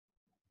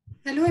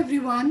Hello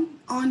everyone.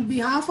 On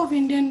behalf of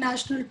Indian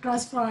National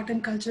Trust for Art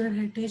and Cultural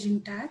Heritage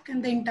INTACH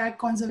and the INTACH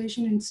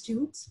Conservation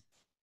Institutes,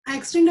 I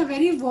extend a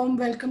very warm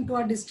welcome to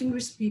our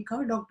distinguished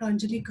speaker, Dr.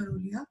 Anjali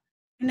Karolia,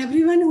 and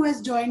everyone who has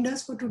joined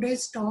us for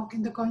today's talk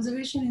in the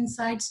Conservation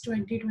Insights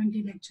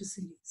 2020 lecture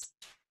series.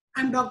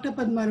 I'm Dr.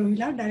 Padma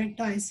Rohila,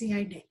 Director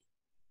ICI Delhi.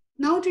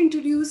 Now to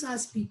introduce our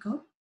speaker,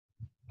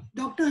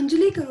 Dr.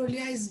 Anjali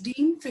Karolia is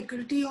Dean,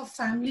 Faculty of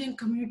Family and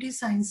Community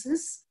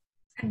Sciences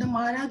at the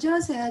Maharaja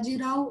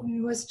Sayajirao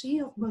University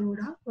of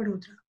Baroda,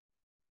 Baroda.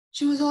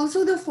 She was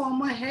also the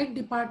former head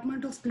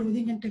Department of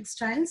Clothing and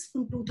Textiles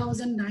from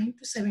 2009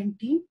 to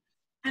 17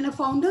 and a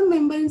founder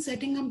member in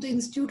setting up the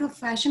Institute of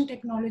Fashion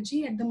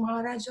Technology at the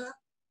Maharaja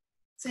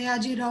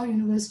Sayajirao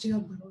University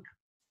of Baroda.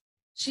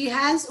 She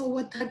has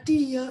over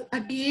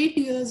 38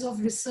 years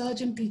of research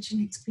and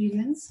teaching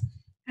experience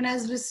and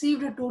has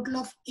received a total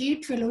of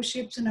 8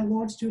 fellowships and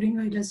awards during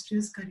her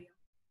illustrious career.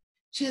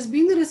 She has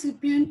been the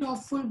recipient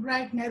of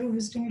Fulbright Nehru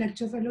Visiting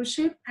Lecture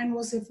Fellowship and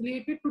was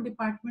affiliated to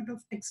Department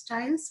of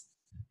Textiles,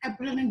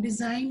 Apparel and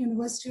Design,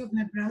 University of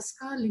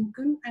Nebraska,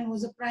 Lincoln, and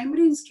was a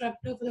primary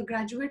instructor for the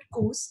graduate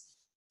course,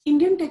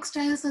 Indian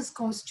Textiles as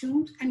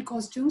Costumes and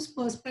Costumes,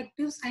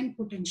 Perspectives and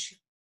Potential.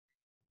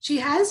 She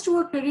has to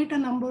her credit a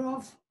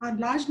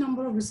large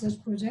number of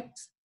research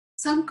projects.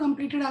 Some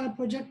completed our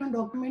project on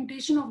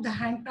documentation of the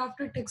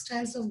handcrafted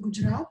textiles of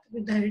Gujarat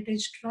with the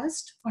Heritage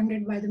Trust,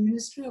 funded by the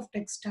Ministry of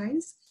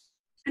Textiles,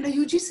 and a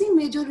UGC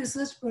major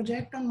research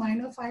project on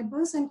minor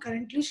fibers, and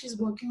currently she's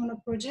working on a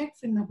project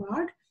for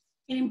NABARD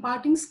in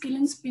imparting skill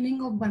in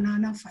spinning of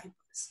banana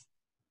fibers.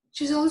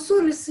 She's also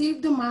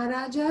received the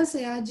Maharaja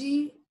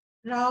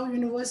Sayajirao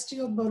University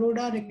of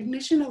Baroda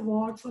Recognition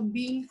Award for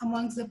being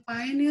amongst the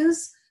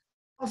pioneers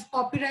of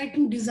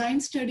copywriting design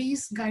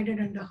studies guided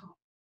under her.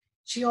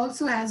 She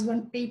also has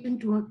one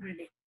patent to her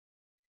credit.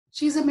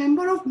 She is a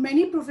member of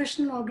many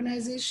professional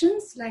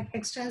organizations like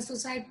Textile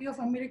Society of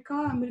America,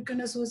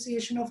 American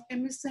Association of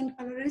Chemists and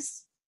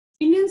Colorists,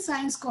 Indian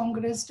Science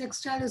Congress,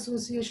 Textile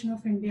Association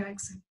of India,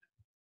 etc.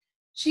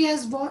 She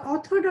has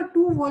authored a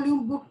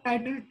 2-volume book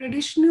titled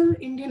Traditional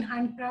Indian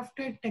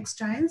Handcrafted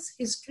Textiles,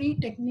 History,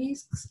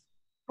 Techniques,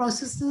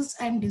 Processes,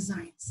 and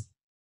Designs.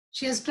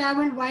 She has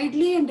traveled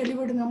widely and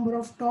delivered a number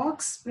of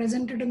talks,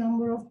 presented a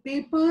number of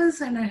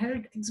papers, and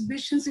held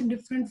exhibitions in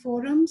different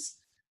forums,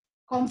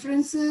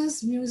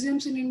 conferences,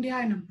 museums in India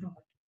and abroad.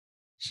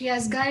 She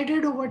has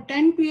guided over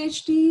 10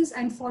 PhDs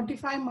and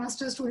 45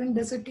 master student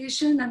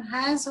dissertations and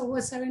has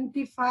over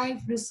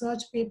 75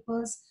 research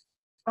papers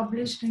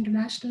published in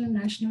international and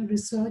national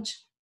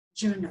research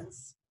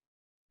journals.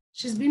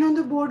 She's been on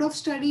the board of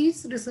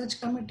studies, research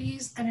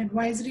committees, and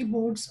advisory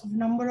boards of a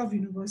number of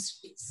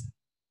universities.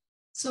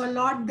 So a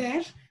lot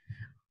there.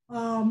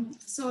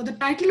 So the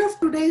title of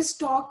today's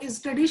talk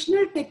is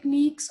Traditional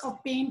Techniques of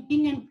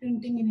Painting and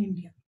Printing in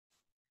India.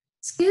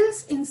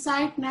 Skills,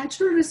 insight,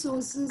 natural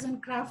resources,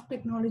 and craft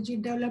technology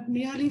developed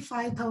nearly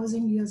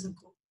 5,000 years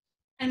ago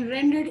and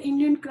rendered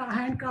Indian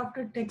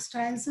handcrafted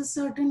textiles a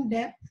certain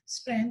depth,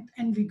 strength,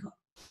 and vigor.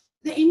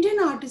 The Indian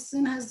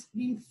artisan has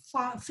been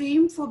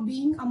famed for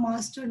being a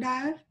master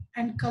dyer,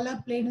 and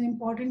color played an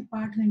important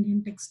part in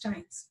Indian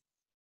textiles.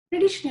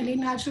 Traditionally,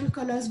 natural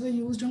colors were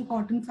used on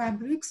cotton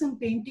fabrics, and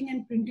painting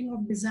and printing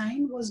of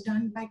design was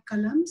done by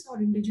kalams or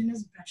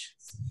indigenous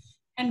brushes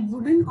and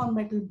wooden or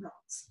metal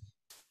blocks.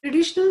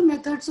 Traditional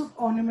methods of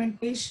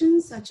ornamentation,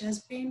 such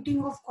as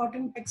painting of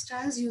cotton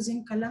textiles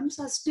using kalams,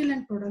 are still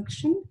in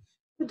production,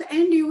 but the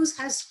end use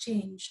has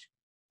changed.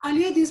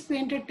 Earlier, these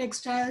painted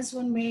textiles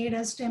were made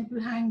as temple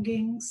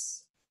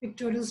hangings,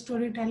 pictorial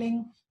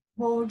storytelling,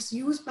 boards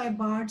used by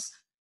bards,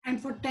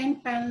 and for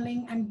tent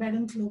paneling and bed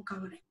and floor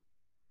covering.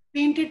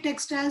 Painted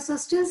textiles are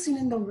still seen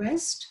in the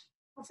west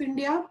of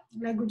India,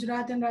 like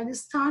Gujarat and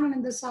Rajasthan, and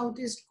in the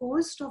southeast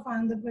coast of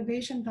Andhra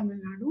Pradesh and Tamil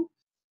Nadu.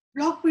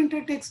 Block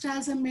printed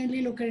textiles are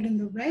mainly located in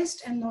the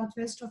west and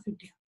northwest of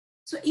India.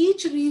 So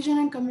each region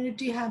and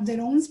community have their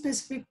own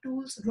specific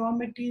tools, raw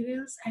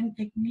materials, and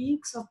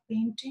techniques of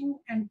painting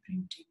and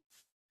printing.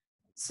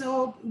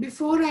 So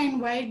before I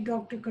invite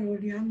Dr.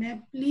 Karolia, may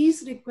I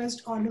please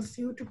request all of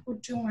you to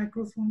put your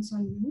microphones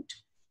on mute.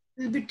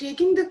 We'll be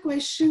taking the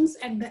questions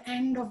at the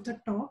end of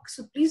the talk.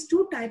 So please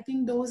do type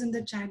in those in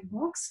the chat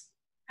box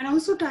and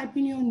also type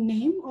in your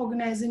name,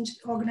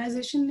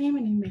 organization name,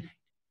 and email ID.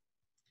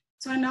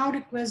 So I now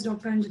request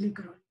Dr. Anjali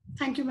Karolia.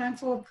 Thank you, ma'am,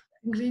 for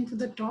agreeing to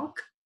the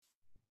talk.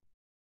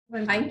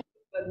 Welcome. Thank you,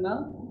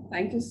 Padma.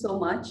 Thank you so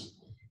much.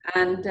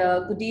 And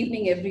good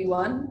evening,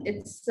 everyone.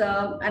 It's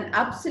an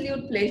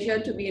absolute pleasure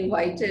to be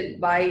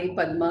invited by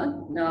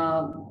Padma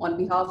on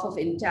behalf of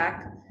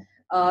INTACH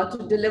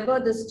to deliver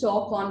this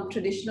talk on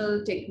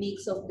traditional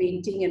techniques of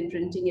painting and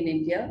printing in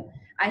India.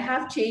 I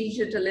have changed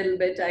it a little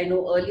bit. I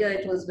know earlier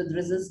it was with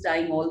resist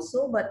dyeing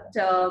also, but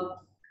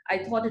I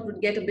thought it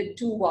would get a bit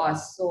too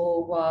vast.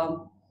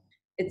 So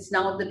it's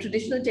now the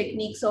traditional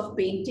techniques of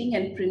painting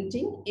and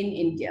printing in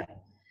India.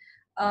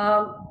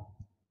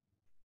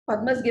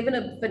 Padma's given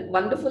a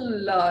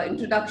wonderful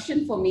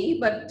introduction for me,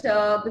 but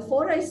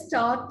before I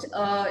start,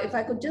 if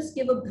I could just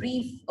give a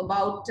brief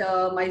about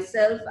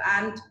myself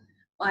and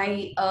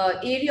my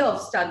area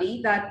of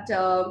study that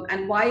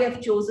and why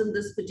I've chosen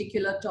this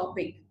particular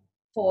topic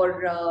for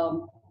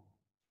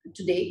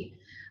today.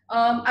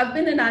 I've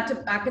been in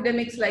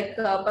academics, like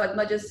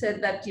Padma just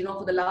said, that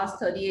for the last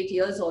 38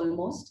 years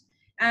almost,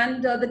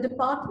 and the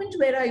department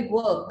where I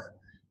work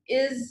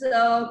is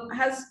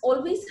has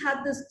always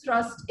had this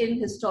thrust in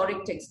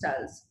historic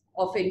textiles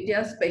of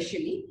India,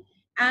 especially,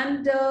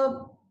 and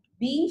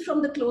being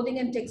from the clothing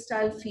and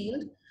textile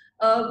field,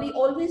 we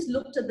always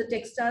looked at the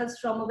textiles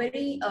from a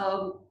very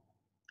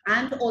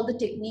and all the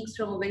techniques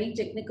from a very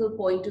technical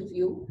point of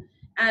view,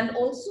 and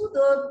also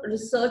the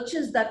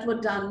researches that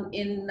were done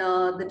in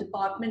the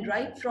department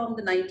right from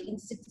the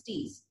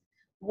 1960s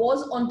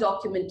was on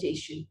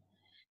documentation.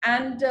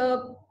 And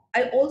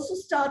I also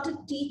started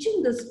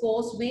teaching this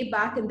course way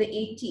back in the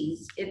 80s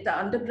at the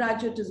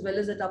undergraduate as well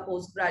as at our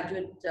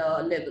postgraduate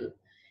level.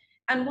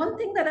 And one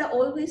thing that I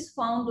always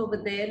found over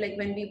there, like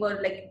when we were,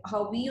 like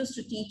how we used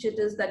to teach it,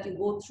 is that you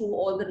go through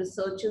all the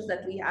researches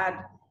that we had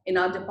in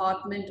our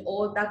department,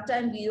 or that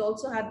time we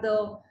also had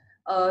the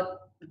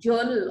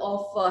journal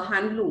of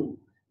handloom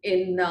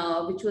in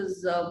which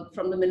was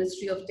from the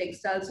Ministry of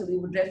Textiles. So we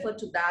would refer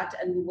to that,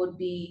 and we would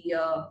be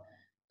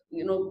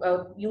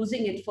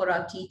using it for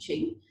our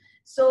teaching.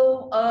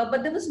 So,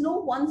 but there was no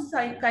one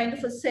kind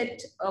of a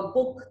set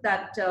book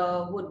that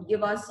would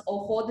give us,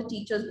 or for the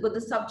teachers, but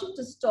the subject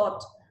is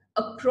taught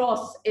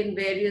across in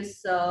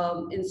various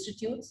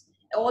institutes,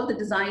 all the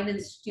design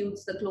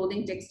institutes, the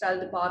clothing, textile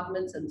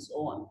departments, and so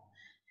on.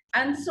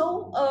 And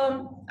so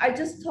I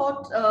just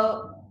thought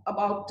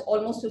about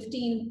almost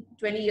 15,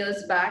 20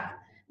 years back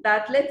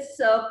that let's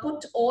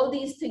put all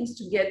these things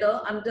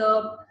together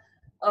under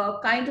a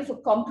kind of a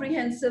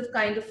comprehensive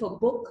kind of a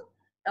book,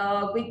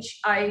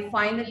 which I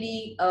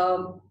finally,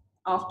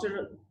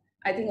 after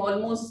I think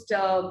almost,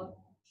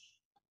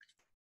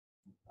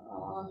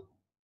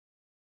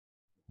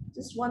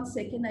 just one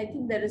second, I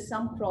think there is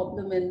some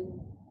problem in,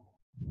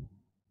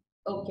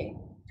 okay.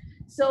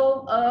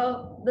 So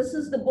this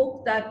is the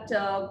book that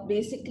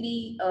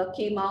basically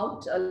came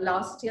out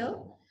last year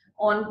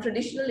on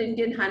traditional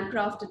Indian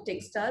handcrafted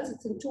textiles.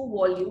 It's in 2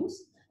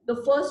 volumes.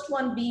 The first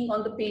one being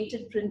on the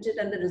painted, printed,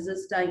 and the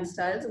resist dyeing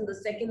styles, and the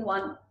second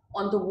one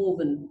on the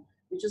woven,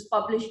 which was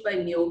published by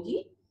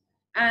Nyogi.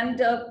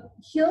 And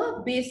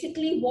here,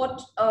 basically,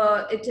 what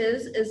it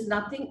is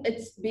nothing.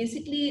 It's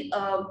basically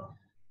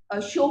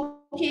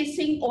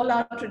showcasing all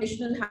our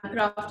traditional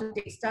handcrafted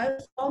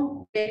textiles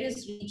from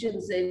various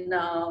regions in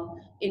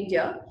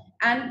India.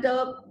 And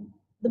the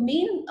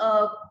main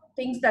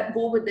things that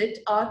go with it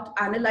are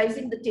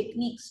analyzing the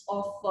techniques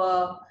of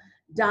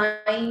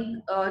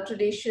dyeing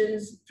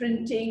traditions,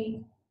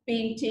 printing,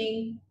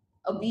 painting,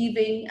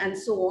 weaving, and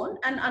so on,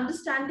 and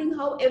understanding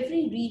how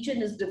every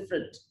region is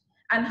different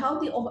and how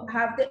they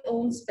have their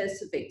own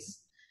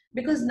specifics.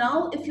 Because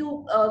now if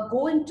you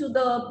go into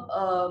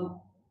the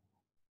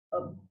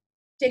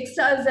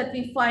textiles that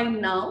we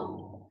find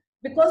now,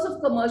 because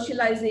of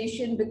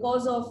commercialization,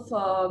 because of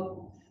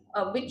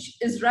which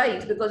is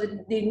right, because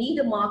they need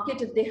a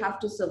market if they have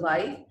to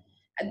survive.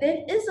 And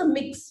there is a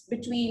mix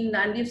between,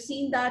 and we've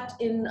seen that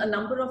in a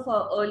number of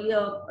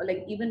earlier,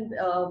 like even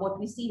what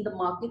we see in the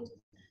market,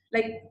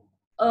 like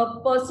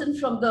a person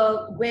from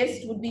the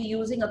West would be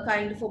using a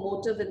kind of a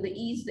motif in the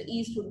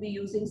East would be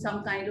using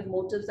some kind of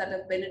motifs that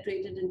have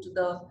penetrated into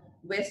the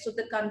West of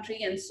the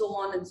country, and so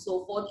on and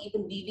so forth,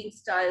 even weaving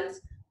styles,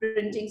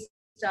 printing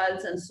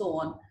styles, and so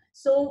on.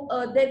 So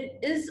there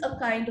is a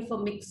kind of a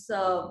mix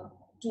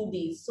to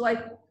these. So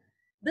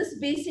this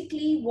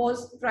basically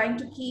was trying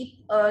to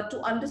keep,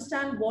 to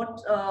understand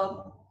what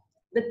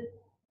the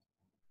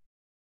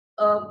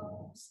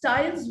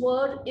styles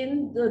were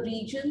in the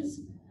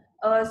regions,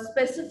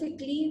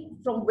 specifically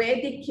from where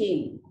they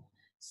came.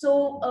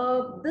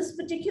 So this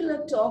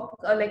particular talk,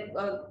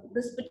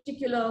 this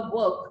particular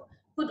work,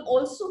 could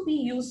also be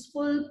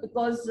useful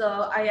because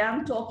I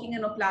am talking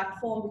in a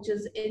platform which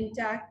is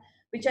INTACH,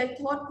 which I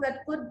thought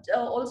that could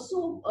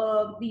also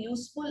be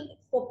useful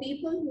for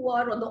people who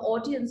are on the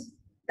audience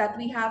that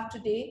we have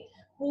today,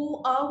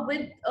 who are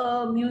with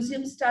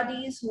museum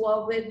studies, who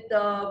are with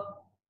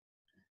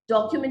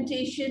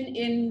documentation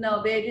in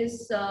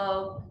various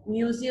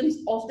museums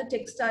of the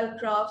textile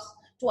crafts,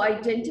 to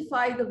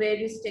identify the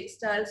various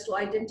textiles, to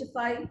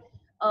identify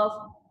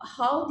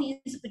how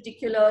these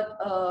particular,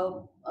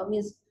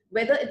 means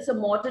whether it's a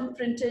modern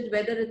printed,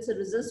 whether it's a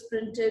resist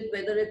printed,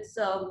 whether it's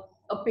a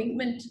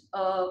pigment.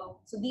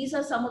 So these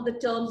are some of the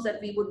terms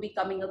that we would be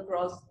coming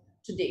across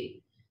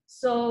today.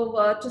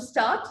 So to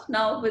start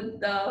now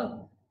with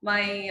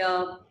my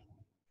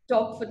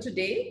talk for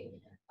today,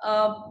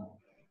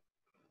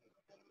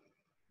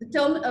 the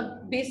term,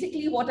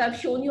 basically what I've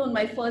shown you on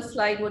my first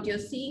slide, what you're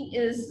seeing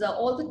is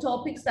all the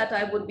topics that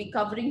I would be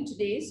covering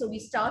today. So we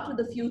start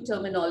with a few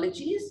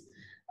terminologies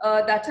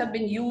that have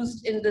been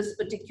used in this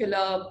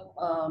particular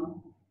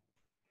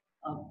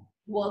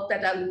work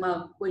that I'm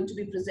going to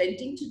be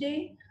presenting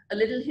today. A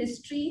little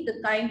history,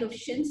 the kind of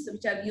shints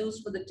which I've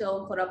used for the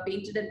term for our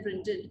painted and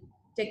printed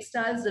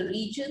textiles, the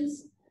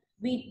regions,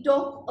 We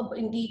talk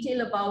in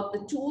detail about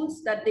the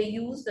tools that they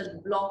use,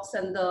 the blocks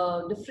and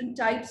the different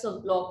types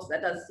of blocks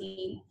that are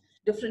seen,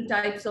 different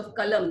types of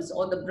kalams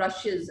or the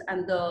brushes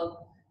and the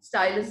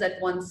stylus that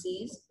one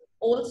sees.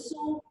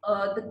 Also,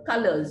 the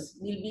colors.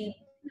 We'll be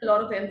a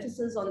lot of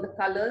emphasis on the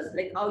colors,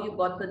 like how you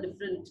got the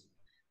different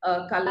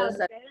colors,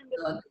 that,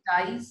 the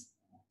dyes,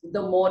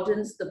 the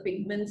mordants, the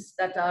pigments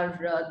that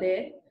are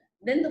there.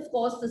 Then, of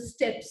course, the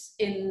steps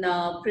in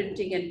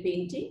printing and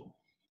painting.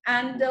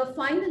 And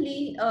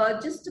finally,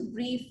 just a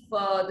brief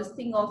this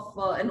thing of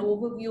an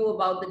overview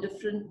about the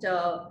different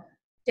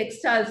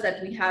textiles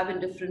that we have in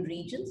different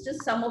regions.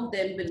 Just some of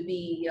them will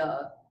be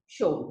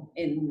shown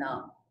in.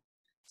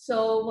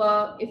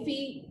 So if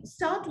we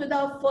start with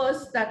our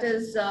first, that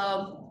is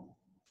are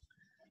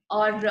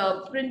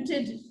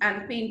printed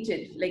and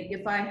painted. Like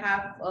if I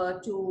have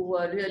to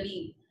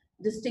really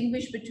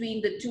distinguish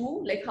between the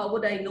two, like how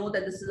would I know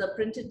that this is a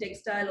printed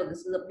textile or this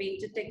is a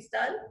painted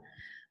textile?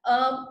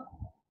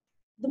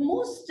 The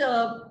most,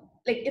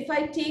 like if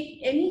I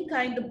take any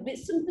kind of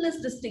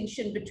simplest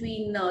distinction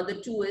between the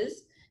two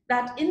is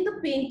that in the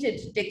painted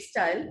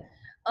textile,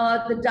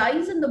 the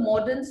dyes and the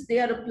mordants,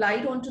 they are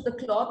applied onto the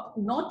cloth,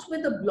 not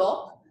with a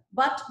block,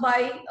 but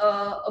by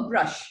a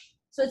brush.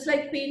 So it's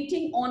like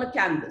painting on a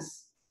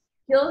canvas.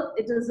 Here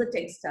it is a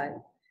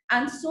textile.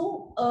 And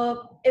so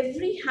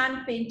every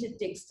hand painted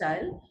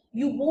textile,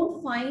 you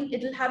won't find,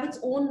 it'll have its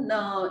own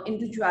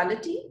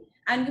individuality,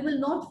 and you will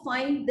not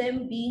find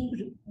them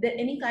being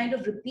any kind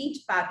of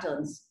repeat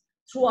patterns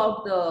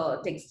throughout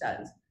the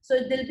textiles.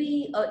 So there'll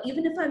be,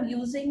 even if I'm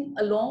using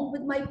along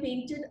with my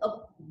painted a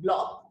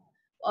block,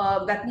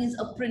 that means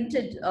a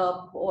printed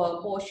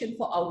portion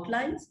for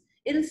outlines,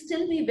 it'll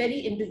still be very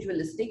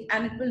individualistic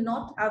and it will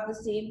not have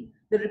the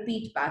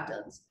repeat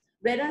patterns.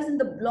 Whereas in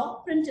the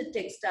block printed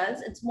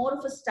textiles, it's more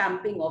of a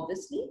stamping,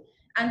 obviously.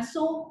 And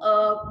so,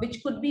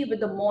 which could be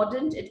with a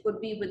mordant, it could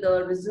be with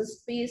a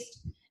resist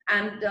paste.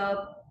 And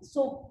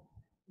so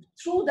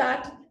through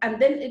that, and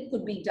then it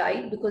could be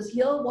dyed, because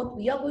here what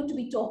we are going to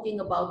be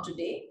talking about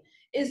today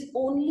is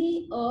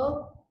only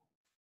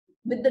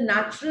with the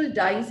natural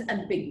dyes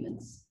and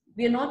pigments.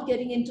 We are not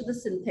getting into the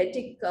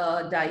synthetic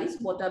dyes,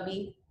 what are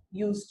being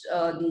used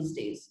these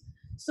days.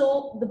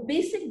 So the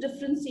basic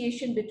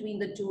differentiation between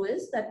the two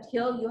is that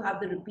here you have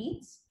the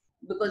repeats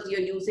because you're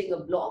using a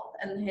block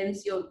and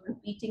hence you're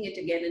repeating it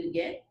again and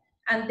again.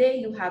 And there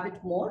you have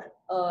it more,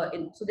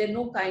 so there are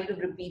no kind of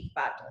repeat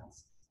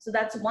patterns. So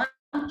that's one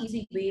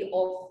easy way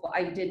of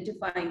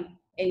identifying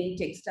any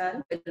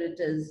textile, whether it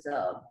is.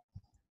 Now,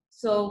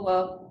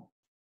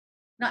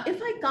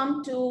 if I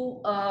come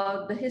to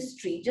the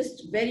history,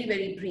 just very,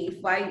 very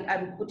brief, why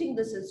I'm putting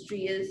this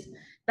history is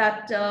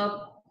that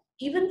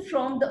even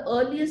from the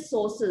earliest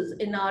sources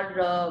in our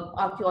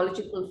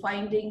archaeological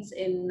findings,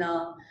 in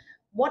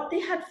what they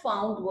had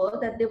found were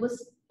that there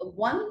was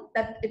one,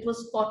 that it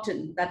was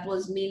cotton that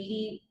was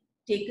mainly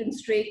taken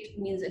straight,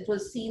 means it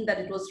was seen that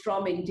it was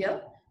from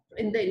India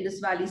in the Indus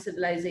Valley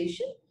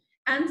civilization.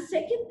 And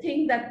second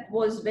thing that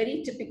was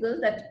very typical,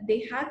 that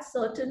they had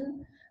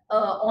certain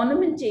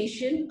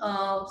ornamentation,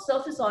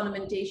 surface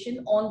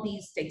ornamentation on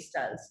these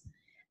textiles.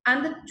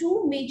 And the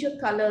two major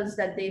colors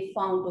that they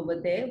found over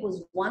there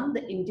was one,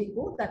 the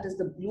indigo, that is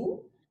the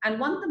blue, and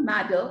one, the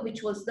madder,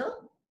 which was the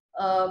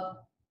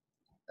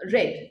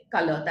red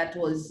color that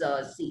was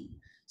seen.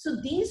 So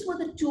these were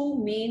the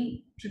two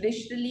main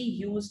traditionally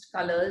used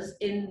colors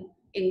in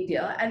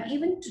India. And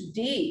even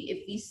today,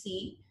 if we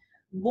see,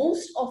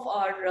 most of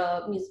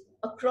our, means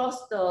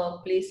across the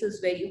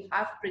places where you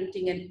have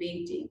printing and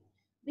painting,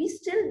 we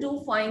still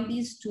do find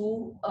these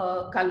two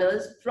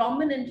colors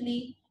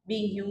prominently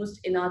being used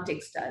in our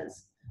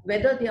textiles,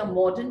 whether they are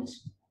mordant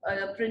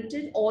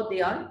printed or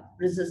they are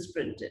resist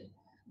printed.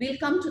 We'll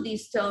come to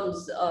these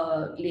terms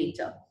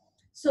later.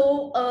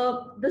 So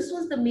this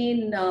was the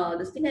main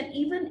this thing, and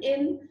even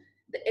in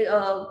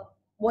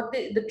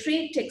the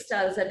trade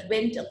textiles that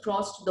went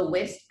across to the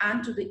west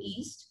and to the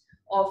east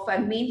of,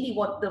 and mainly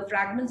what the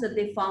fragments that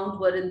they found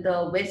were in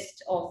the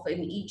west of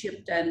in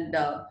Egypt and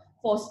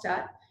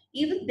Fostat.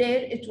 Even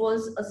there, it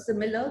was a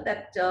similar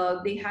that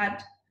they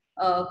had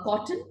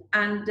cotton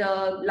and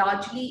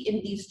largely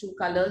in these two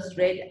colors,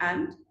 red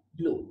and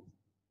blue.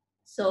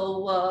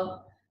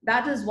 So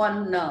that is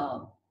one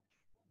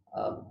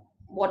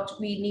what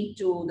we need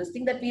to, this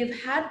thing, that we have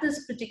had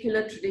this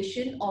particular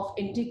tradition of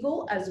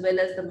indigo as well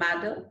as the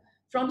madder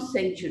from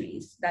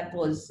centuries. That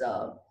was,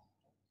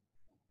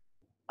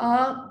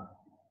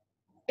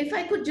 if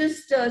I could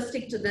just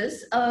stick to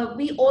this,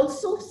 we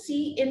also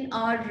see in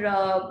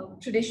our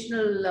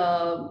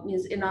traditional,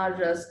 means in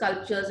our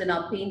sculptures, in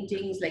our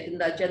paintings, like in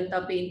the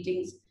Ajanta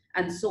paintings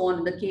and so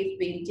on, the cave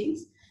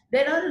paintings,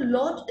 there are a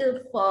lot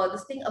of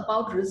this thing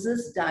about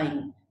resist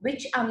dyeing,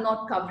 which I'm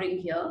not covering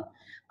here,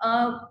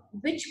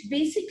 which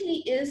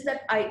basically is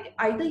that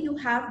either you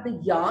have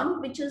the yarn,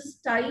 which is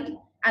tied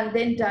and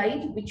then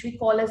dyed, which we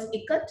call as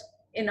ikat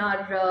in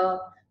our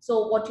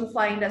so what you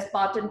find as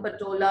patan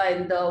patola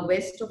in the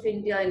west of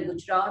India, in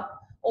Gujarat,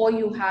 or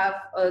you have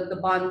the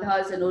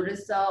bandhas in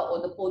Orissa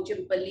or the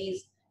pochampallis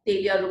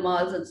telia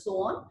rumals and so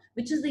on,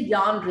 which is the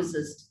yarn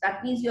resist.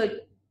 That means you're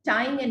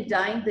tying and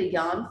dyeing the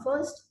yarn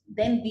first,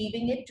 then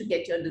weaving it to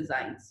get your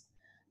designs.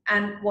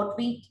 And what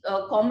we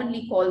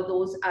commonly call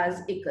those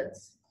as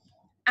ikats.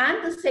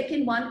 And the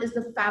second one is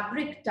the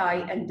fabric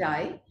tie and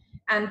dye.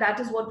 And that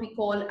is what we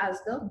call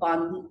as the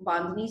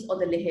bandhanis or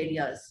the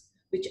leheriyas,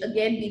 which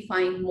again we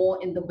find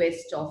more in the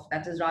west of,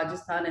 that is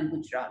Rajasthan and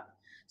Gujarat.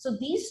 So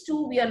these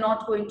two we are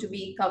not going to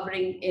be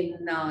covering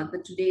in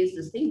the today's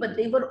this thing, but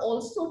they were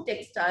also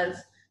textiles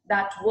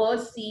that were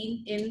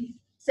seen in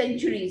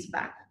centuries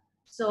back.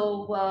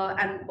 So,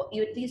 and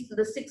at least in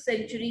the 6th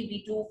century,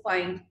 we do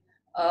find,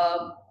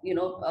 in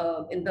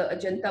the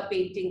Ajanta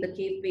painting, the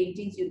cave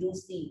paintings, you do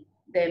see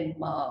them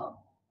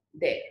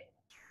there.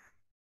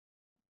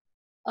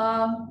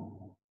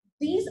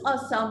 These are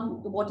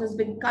some, what has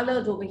been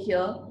colored over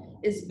here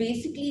is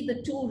basically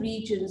the two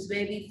regions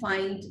where we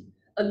find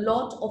a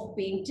lot of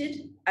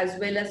painted as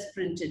well as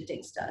printed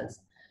textiles.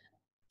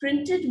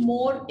 Printed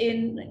more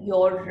in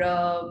your,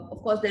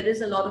 of course, there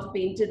is a lot of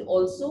painted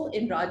also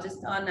in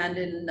Rajasthan and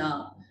in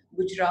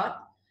Gujarat.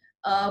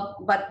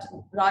 But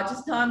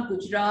Rajasthan,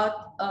 Gujarat,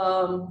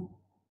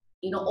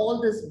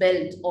 all this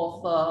belt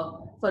of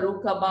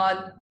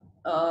Farrukhabad,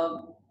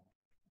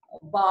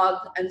 Bagh,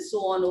 and so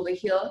on over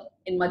here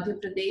in Madhya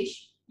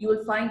Pradesh, you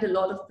will find a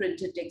lot of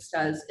printed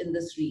textiles in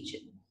this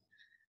region.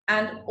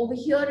 And over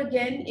here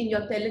again in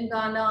your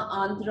Telangana,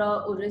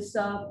 Andhra,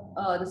 Orissa,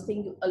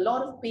 a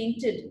lot of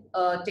painted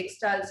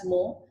textiles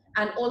more,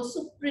 and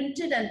also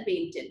printed and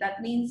painted.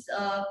 That means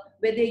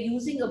where they're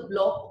using a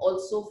block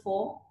also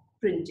for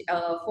print,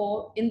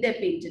 in their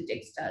painted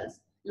textiles,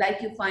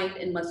 like you find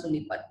in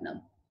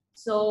Masulipattnam.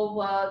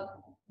 So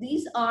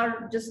these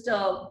are just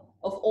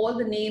of all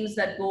the names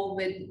that go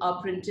with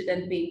our printed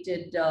and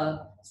painted,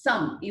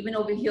 some, even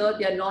over here,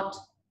 they are not.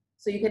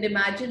 So you can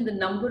imagine the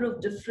number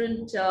of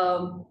different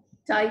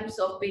types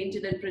of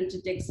painted and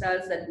printed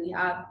textiles that we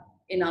have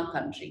in our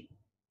country.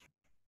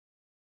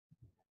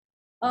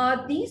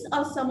 These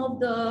are some of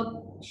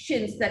the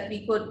shins that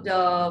we could,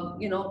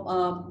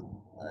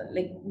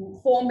 like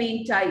 4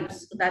 main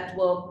types that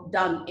were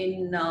done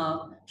in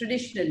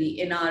traditionally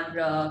in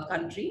our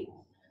country.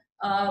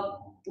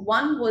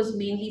 One was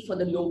mainly for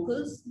the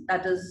locals,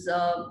 that is,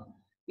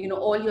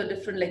 all your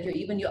different, like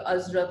even your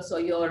Azraks or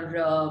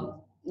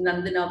your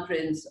Nandana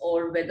prints,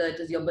 or whether it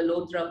is your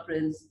Balotra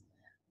prints,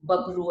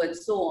 Bagru and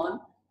so on,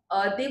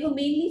 they were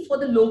mainly for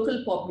the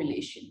local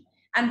population.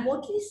 And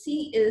what we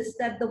see is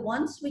that the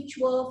ones which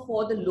were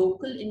for the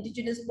local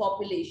indigenous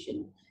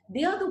population,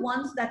 they are the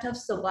ones that have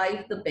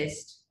survived the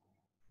best.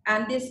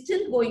 And they're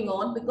still going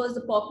on because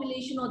the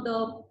population or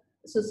the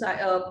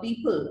society,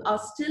 people are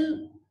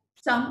still,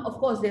 some, of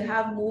course, they've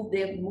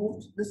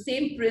moved the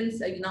same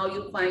prints. Now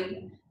you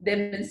find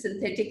them in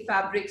synthetic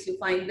fabrics, you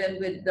find them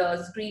with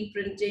screen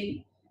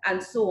printing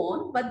and so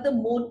on. But the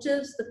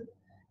motifs,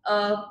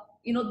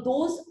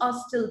 those are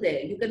still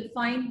there. You can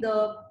find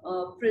the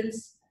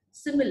prints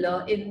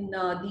similar in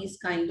these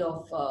kind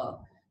of,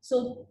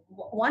 so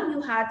one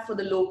you had for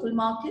the local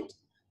market,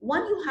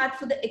 one you had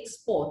for the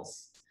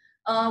exports.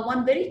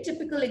 One very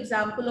typical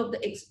example of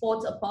the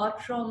exports,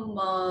 apart from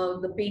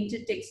the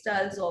painted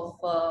textiles of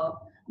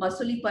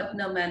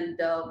Masulipattnam and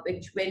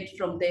which went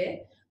from there,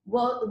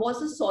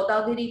 was a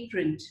Saudagiri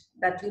print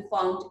that you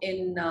found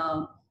in,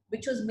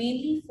 which was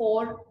mainly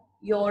for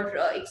your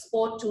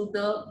export to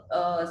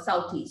the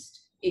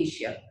Southeast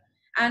Asia.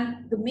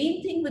 And the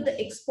main thing with the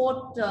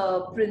export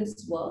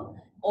prints were,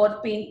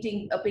 or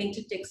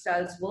painted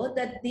textiles were,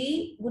 that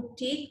they would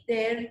take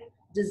their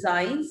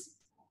designs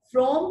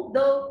from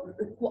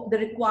the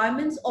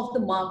requirements of the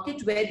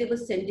market where they were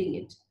sending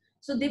it.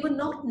 So they were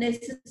not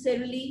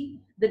necessarily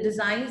the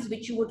designs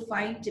which you would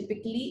find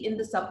typically in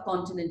the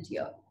subcontinent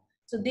here.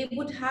 So they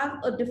would have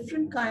a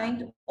different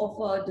kind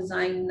of a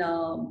design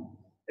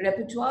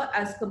repertoire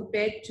as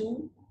compared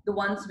to the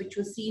ones which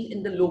were seen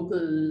in the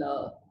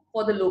local,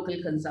 for the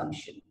local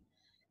consumption.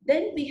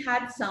 Then we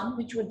had some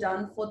which were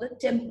done for the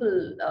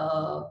temple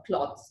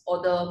cloths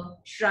or the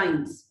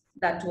shrines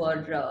that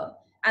were,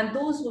 and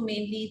those were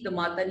mainly the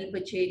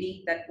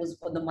mata-ni-pachhedi, that was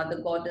for the mother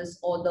goddess,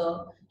 or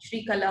the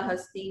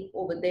srikalahasti.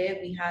 Over there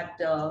we had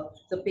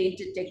the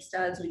painted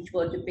textiles which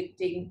were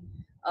depicting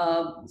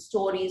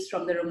stories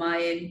from the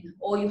Ramayana,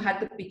 or you had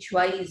the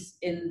pichhavais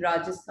in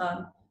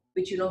Rajasthan,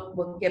 which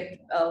were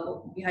kept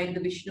behind the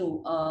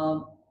Vishnu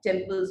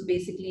temples,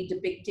 basically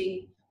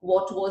depicting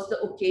what was the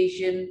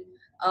occasion.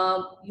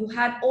 You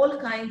had all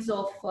kinds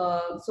of,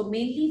 so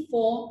mainly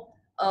for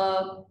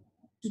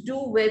to do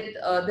with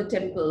the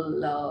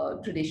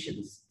temple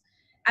traditions.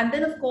 And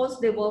then of course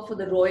there were for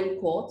the royal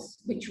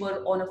courts, which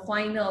were on a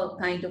finer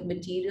kind of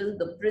material.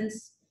 The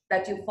prints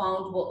that you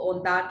found were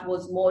on that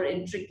was more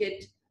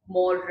intricate,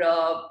 more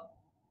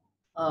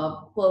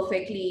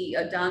perfectly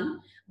done.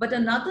 But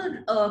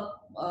another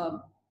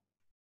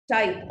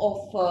type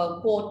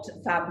of court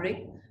fabric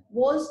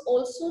was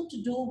also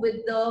to do with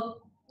the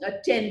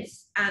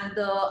tents and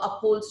the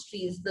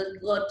upholsteries, the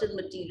curtain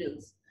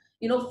materials,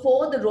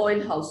 for the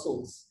royal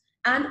households,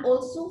 and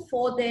also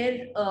for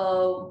their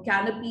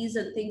canopies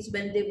and things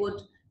when they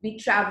would be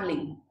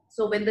traveling.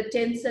 So when the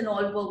tents and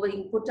all were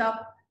being put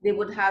up, they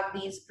would have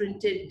these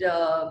printed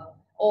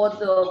or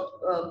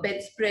the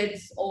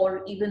bedspreads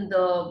or even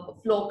the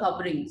floor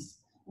coverings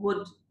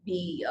would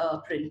be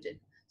printed.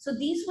 So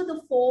these were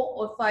the 4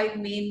 or 5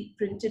 main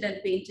printed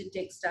and painted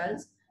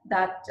textiles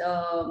that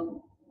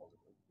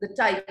the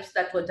types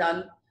that were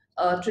done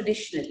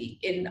traditionally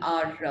in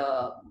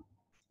our.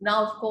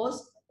 Now, of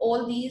course,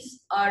 all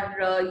these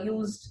are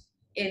used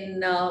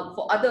in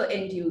for other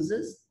end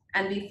users,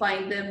 and we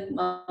find them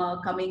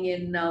coming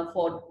in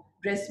for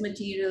dress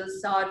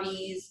materials,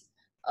 saris,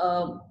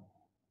 um,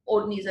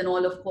 odnis, and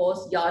all, of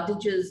course,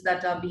 yardages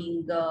that are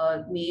being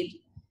made,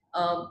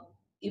 um,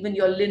 even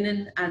your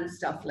linen and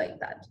stuff like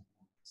that.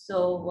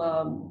 So,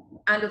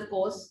 and of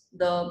course,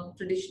 the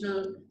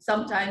traditional,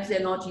 sometimes they're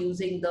not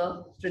using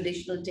the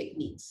traditional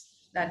techniques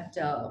that.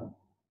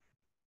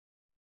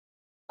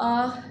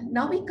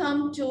 Now we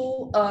come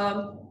to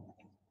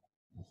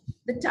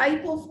the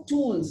type of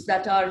tools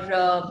that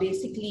are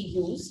basically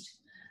used.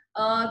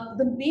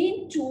 The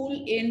main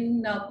tool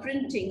in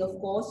printing, of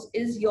course,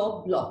 is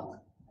your block.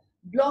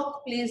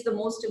 Block plays the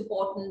most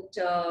important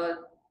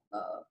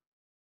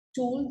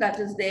tool that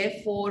is there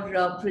for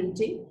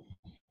printing.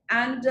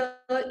 And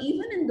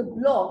even in the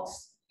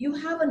blocks, you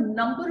have a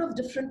number of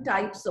different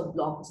types of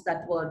blocks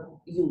that were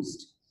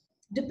used,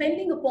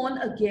 depending upon,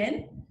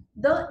 again,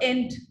 the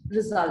end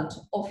result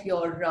of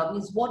your,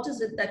 means what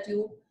is it that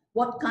you,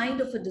 what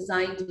kind of a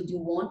design did you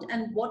want,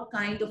 and what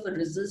kind of a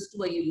resist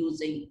were you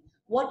using,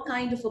 what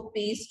kind of a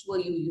paste were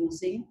you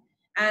using,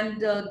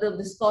 and the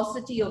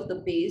viscosity of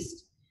the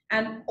paste,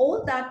 and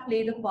all that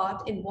played a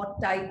part in what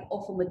type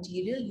of a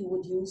material you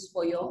would use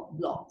for your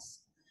blocks.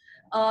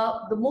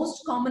 The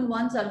most common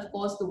ones are, of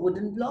course, the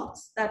wooden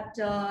blocks that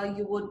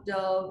you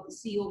would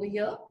see over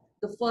here.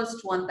 The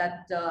first one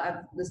that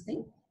I've this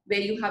thing, where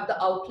you have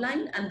the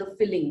outline and the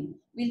filling.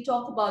 We'll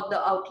talk about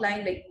the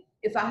outline. Like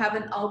if I have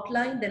an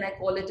outline, then I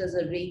call it as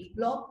a rake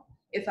block.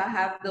 If I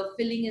have the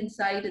filling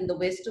inside in the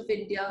west of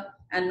India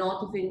and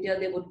north of India,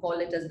 they would call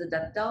it as the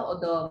datta or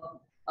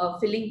the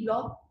filling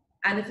block.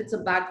 And if it's a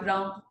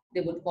background,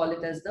 they would call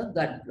it as the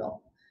gut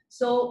block.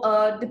 So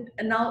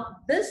now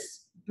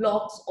this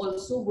blocks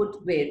also would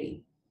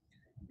vary.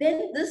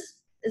 Then this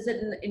is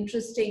an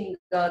interesting,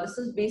 this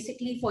is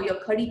basically for your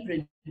khadi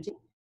printing,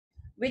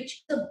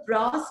 which is a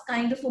brass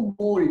kind of a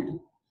mold.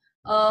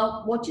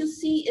 What you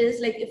see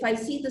is, like if I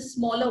see the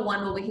smaller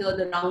one over here,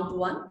 the round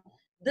one,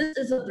 this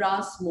is a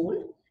brass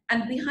mold.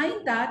 And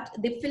behind that,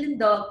 they fill in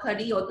the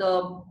khadi or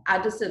the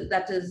adhesive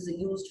that is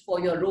used for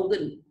your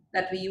rogan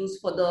that we use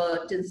for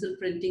the tinsel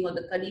printing or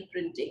the khadi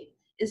printing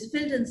is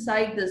filled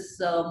inside this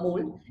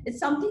mold. It's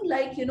something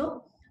like, you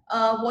know,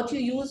 what you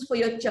use for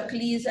your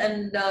chaklis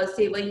and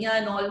sevaiya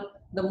and all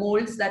the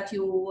molds that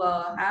you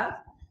have.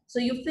 So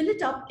you fill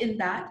it up in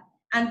that.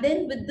 And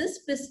then with this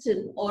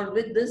piston or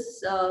with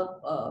this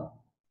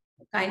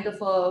kind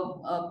of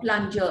a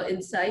plunger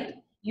inside,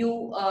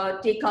 you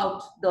take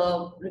out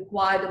the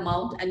required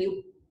amount and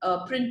you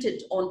print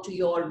it onto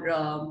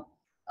your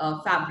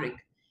fabric.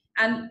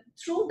 And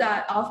through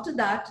that, after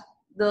that,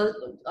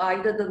 the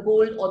either the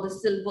gold or the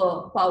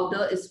silver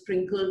powder is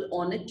sprinkled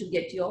on it to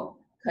get your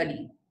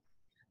khadi.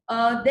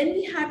 Then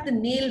we had the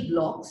nail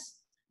blocks.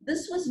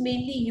 This was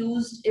mainly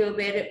used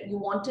where you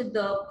wanted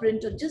the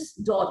print of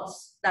just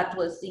dots that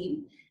were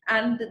seen.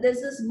 And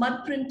there's this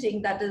mud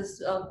printing that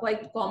is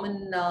quite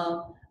common,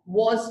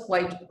 was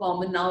quite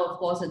common. Now, of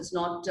course, it's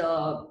not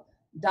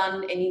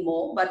done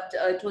anymore, but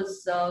it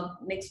was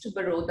next to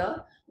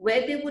Baroda,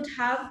 where they would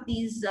have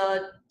these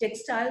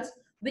textiles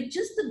with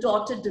just the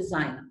dotted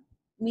design.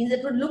 Means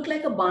it would look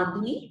like a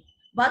bandhani,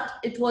 but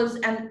it was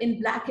in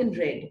black and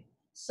red.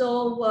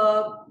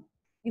 So,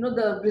 you know,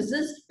 the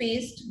resist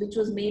paste, which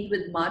was made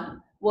with mud,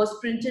 was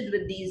printed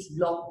with these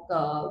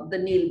the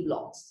nail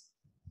blocks.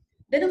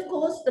 Then, of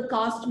course, the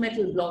cast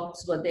metal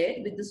blocks were there.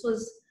 This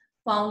was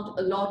found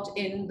a lot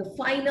in the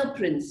finer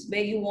prints,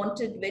 where you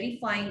wanted very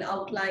fine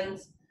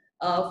outlines,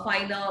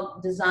 finer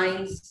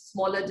designs,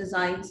 smaller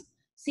designs,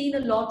 seen a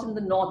lot in the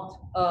north,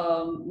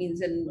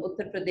 means in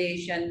Uttar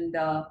Pradesh and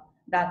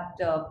that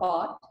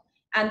part.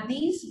 And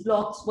these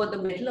blocks were the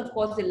metal. Of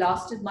course, they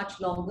lasted much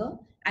longer,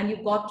 and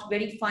you got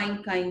very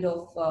fine kind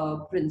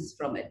of prints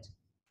from it.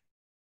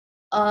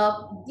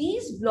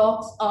 These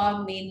blocks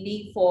are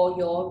mainly for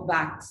your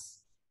wax.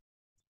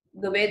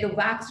 Where the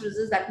wax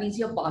resist, that means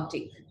your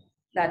batik.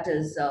 That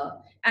is,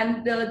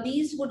 and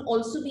these would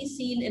also be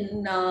seen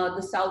in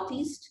the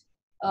Southeast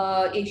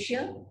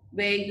Asia,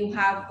 where you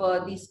have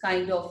these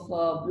kind of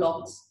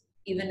blocks,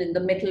 even in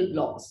the metal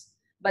blocks.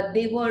 But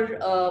they were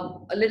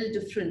a little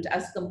different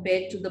as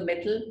compared to the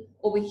metal.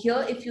 Over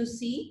here, if you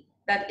see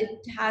that it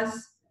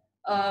has,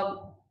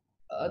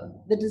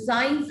 the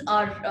designs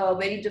are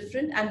very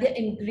different and they're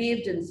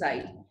engraved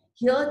inside.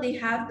 Here they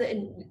have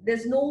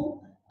there's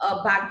no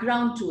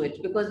background to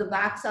it because the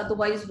wax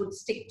otherwise would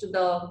stick to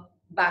the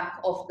back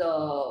of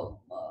the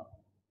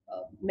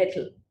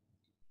metal.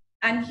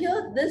 And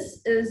here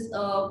this is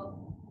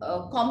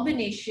a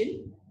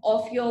combination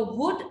of your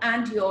wood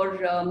and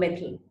your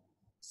metal.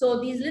 So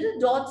these little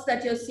dots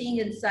that you're seeing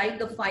inside,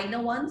 the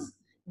finer ones,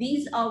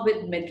 these are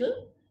with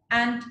metal,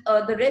 and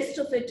the rest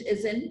of it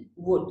is in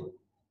wood.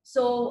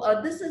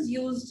 So this is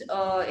used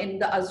in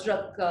the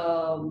Azrak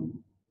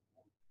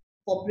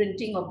for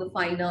printing of the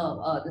finer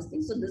this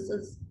thing. So this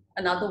is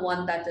another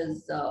one that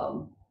is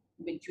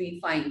which we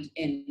find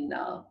in.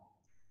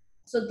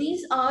 So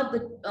these are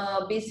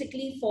the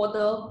basically for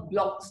the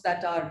blocks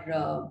that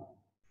are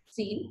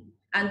seen,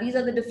 and these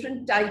are the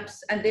different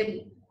types. And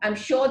they, I'm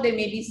sure there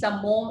may be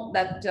some more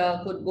that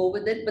could go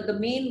with it, but the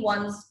main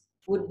ones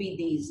would be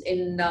these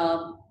in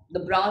the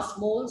brass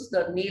molds,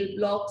 the nail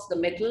blocks, the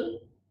metal,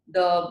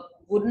 the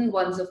wooden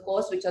ones, of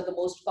course, which are the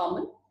most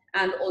common,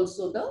 and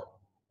also the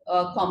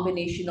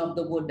combination of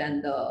the wood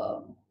and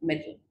the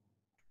metal.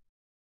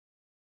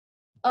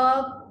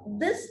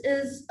 This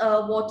is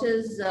what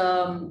is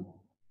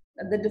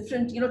the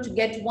different, to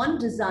get one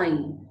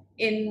design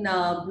in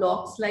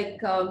blocks, like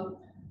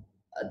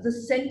the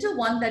center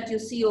one that you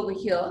see over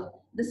here,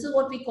 this is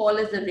what we call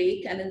as the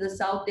rake, and in the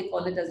south they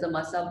call it as the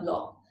masa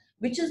block,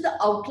 which is the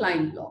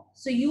outline block.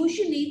 So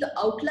usually the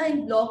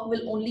outline block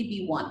will only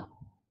be one.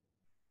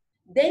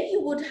 Then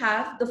you would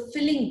have the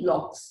filling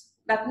blocks.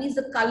 That means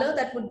the color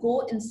that would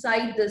go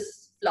inside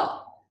this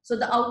flower. So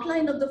the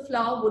outline of the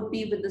flower would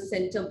be with the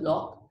center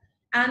block,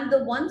 and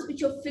the ones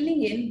which you're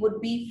filling in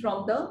would be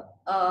from the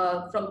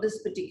from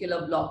this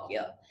particular block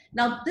here.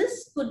 Now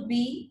this could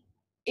be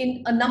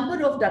in a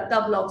number of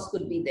datta blocks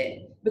could be there,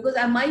 because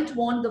I might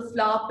want the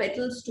flower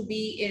petals to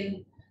be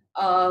in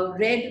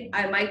red.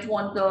 I might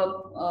want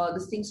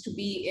the things to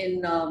be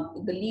in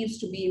the leaves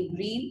to be in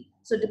green.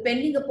 So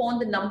depending upon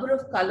the number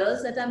of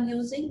colors that I'm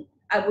using,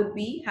 I would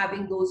be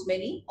having those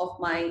many of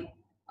my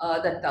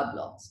datta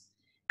blocks.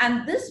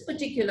 And this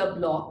particular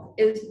block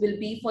will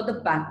be for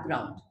the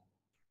background.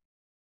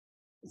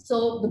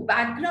 So the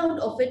background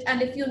of it,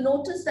 and if you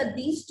notice that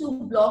these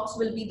two blocks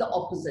will be the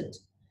opposite.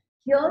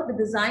 Here, the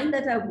design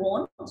that I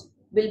want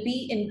will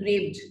be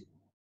engraved.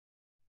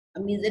 I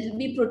mean, it will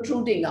be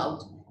protruding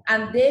out,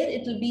 and there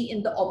it will be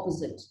in the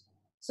opposite.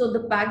 So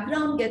the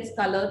background gets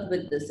colored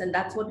with this, and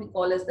that's what we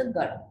call as the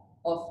gar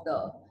of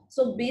the.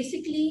 So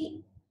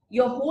basically,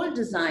 your whole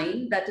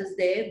design that is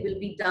there will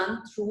be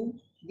done through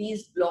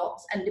these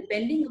blocks, and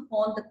depending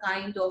upon the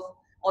kind of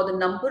or the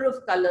number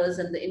of colors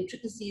and the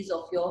intricacies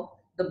of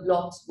the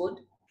blocks would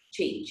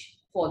change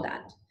for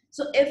that.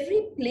 So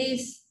every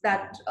place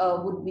that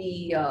would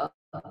be,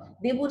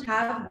 they would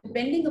have,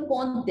 depending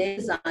upon their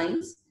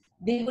designs,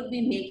 they would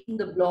be making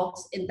the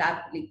blocks in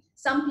that place.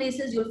 Some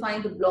places you'll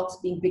find the blocks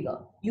being bigger.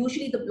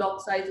 Usually the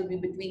block size will be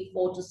between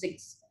 4 to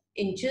 6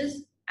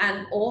 inches,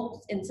 and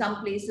or in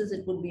some places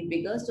it would be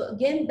bigger. So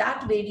again,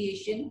 that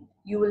variation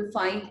you will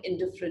find in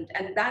different,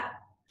 and that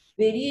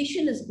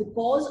variation is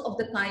because of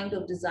the kind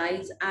of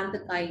designs and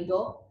the kind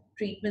of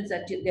treatments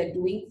that they're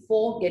doing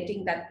for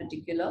getting that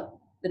particular,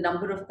 the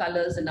number of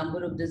colors, the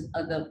number of this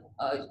other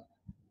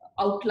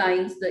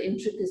outlines, the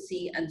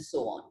intricacy, and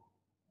so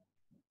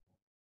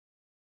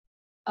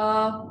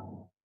on.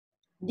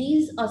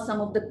 These are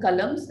some of the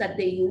kalams that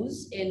they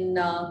use in,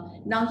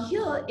 now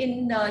here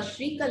in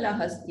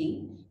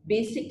Srikalahasti,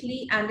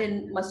 basically, and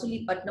in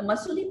Masulipattnam.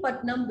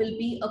 Masulipattnam will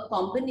be a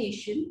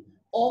combination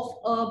of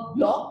a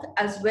block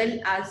as well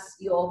as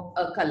your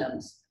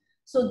kalams.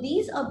 So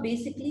these are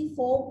basically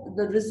for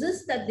the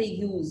resist that they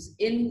use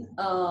in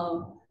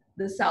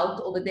the south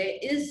over there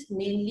is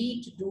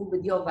mainly to do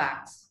with your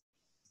wax.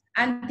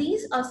 And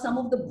these are some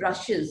of the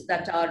brushes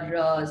that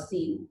are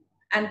seen.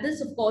 And this,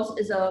 of course,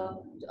 is a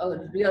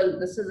real,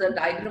 this is a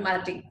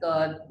diagrammatic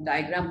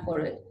diagram for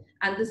it.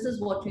 And this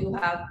is what you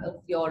have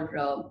of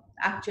your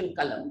actual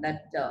kalam.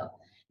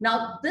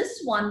 Now,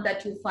 this one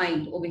that you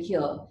find over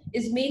here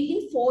is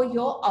mainly for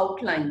your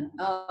outline,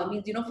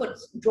 means, for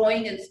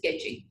drawing and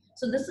sketching.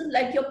 So this is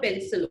like your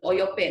pencil or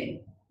your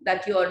pen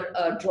that you're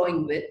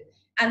drawing with.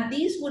 And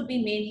these would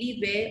be mainly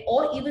where,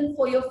 or even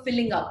for your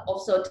filling up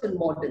of certain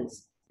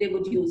mordants, they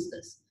would use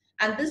this.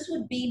 And this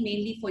would be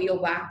mainly for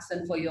your wax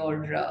and for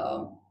your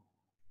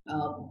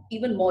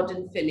even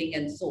mordant filling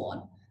and so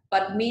on.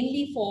 But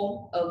mainly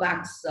for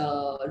wax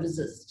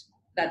resist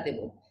that they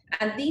would.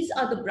 And these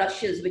are the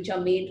brushes which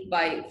are made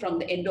from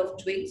the end of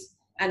twigs,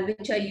 and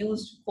which are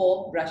used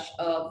for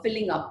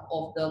filling up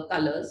of the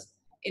colors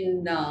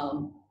in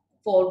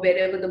for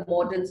wherever the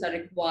mordants are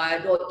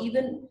required, or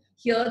even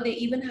here they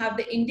even have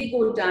the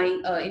indigo dyeing,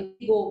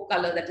 indigo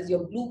color, that is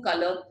your blue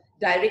color,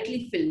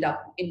 directly filled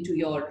up into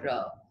your.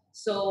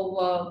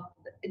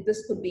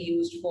 This could be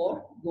used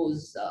for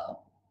those.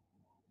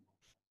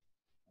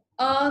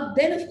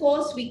 Then, of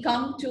course, we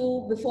come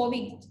to, before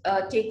we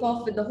take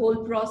off with the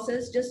whole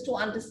process, just to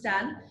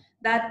understand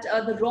that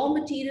the raw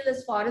material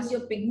as far as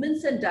your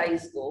pigments and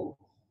dyes go,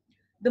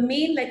 the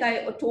main, like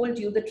I told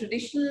you, the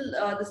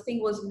traditional, this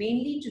thing was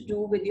mainly to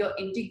do with your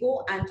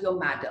indigo and your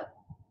madder.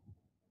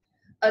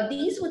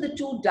 These were the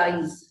two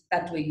dyes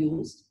that were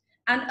used.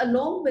 And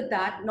along with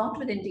that, not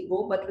with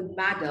indigo, but with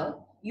madder,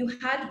 you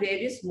had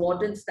various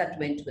mordants that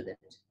went with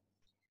it.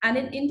 And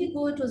in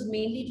indigo, it was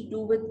mainly to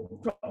do with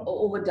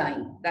over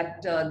dyeing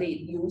that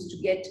they used to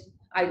get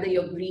either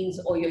your greens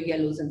or your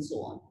yellows and so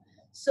on.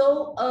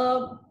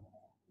 So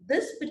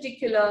this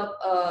particular,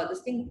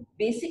 this thing,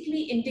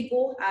 basically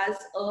indigo has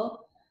a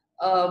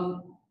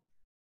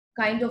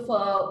kind of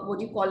a, what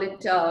do you call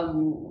it,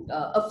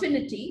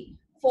 affinity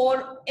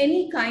for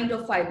any kind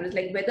of fibers,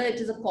 like whether it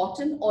is a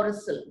cotton or a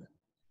silk.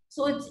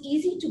 So it's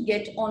easy to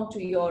get onto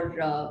your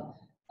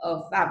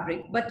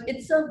fabric, but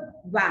it's a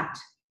vat.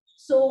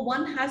 So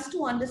one has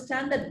to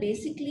understand that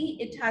basically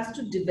it has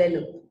to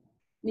develop,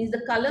 means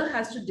the color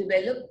has to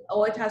develop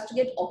or it has to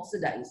get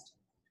oxidized.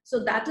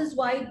 So that is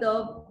why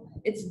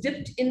it's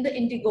dipped in the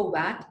indigo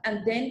vat,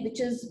 and then, which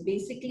is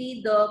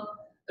basically the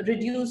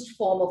reduced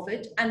form of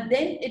it, and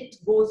then it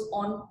goes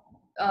on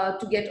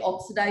to get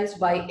oxidized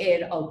by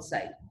air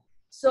outside.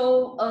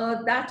 So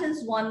that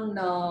is one.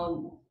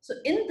 So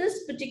in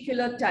this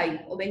particular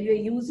type, when you're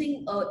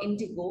using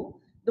indigo,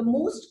 the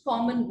most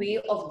common way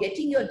of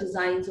getting your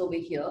designs over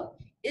here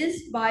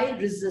is by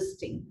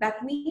resisting.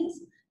 That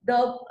means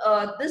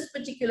this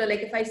particular,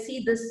 like if I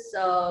see this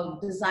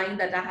design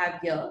that I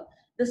have here,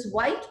 this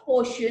white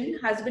portion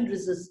has been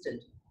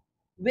resisted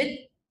with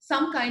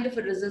some kind of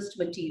a resist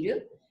material,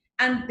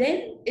 and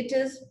then it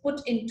is put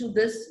into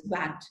this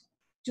vat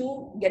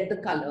to get the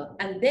color,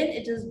 and then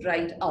it is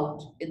dried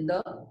out in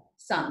the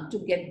sun to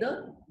get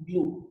the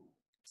glue.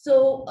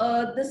 So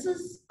this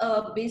is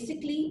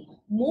basically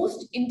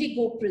most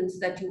indigo prints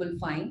that you will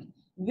find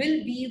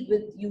will be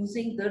with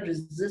using the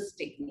resist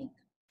technique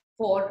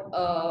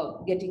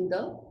for getting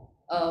the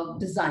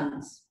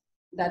designs.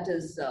 That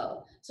is,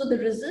 so the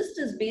resist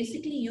is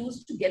basically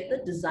used to get the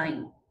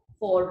design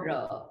for,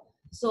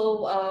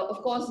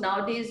 of course,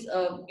 nowadays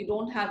you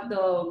don't have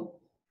the,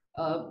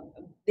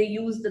 they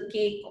use the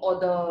cake or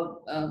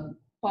the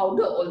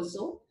powder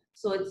also.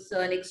 So it's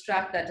an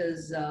extract that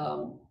is,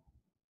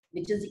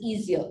 which is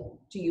easier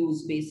to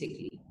use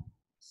basically.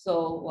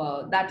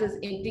 So that is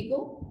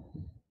indigo.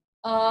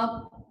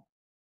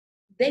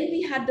 Then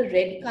we had the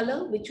red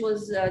color, which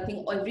was, I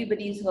think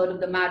everybody's heard of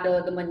the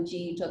madder, the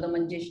manjeet or the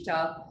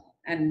manjishta,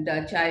 and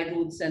chai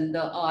roots and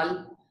the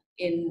al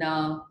in,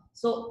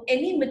 so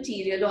any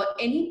material or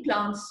any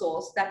plant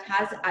source that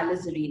has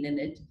alizarin in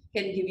it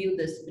can give you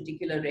this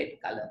particular red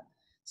color.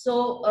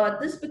 So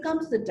this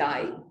becomes the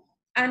dye.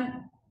 And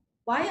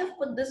why I've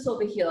put this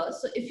over here,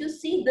 so if you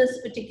see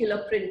this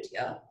particular print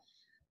here,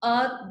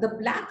 the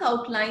black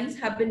outlines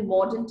have been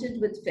mordanted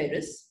with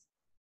ferrous,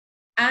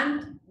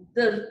 and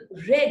the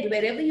red,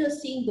 wherever you're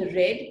seeing the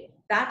red,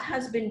 that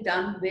has been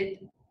done with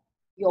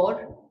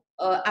your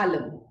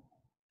alum.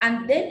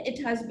 And then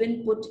it has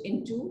been put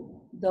into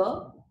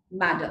the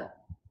madder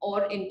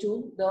or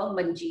into the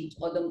manjeet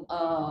or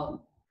the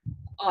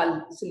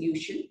al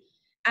solution.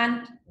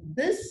 And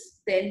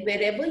this then,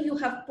 wherever you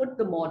have put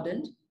the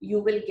mordant, you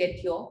will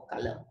get your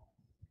color.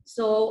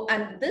 So,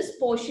 and this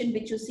portion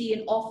which you see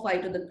in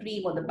off-white or the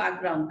cream or the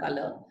background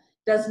color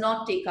does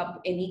not take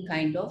up any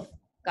kind of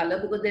color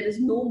because there is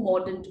no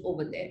mordant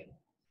over there.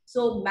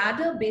 So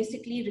madder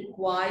basically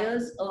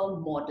requires a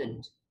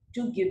mordant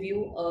to give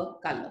you a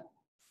color.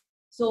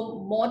 So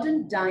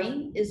mordant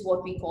dyeing is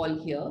what we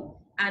call here.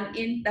 And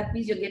in that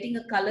means you're getting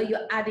a color,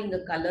 you're adding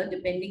a color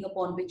depending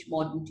upon which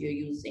mordant you're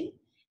using.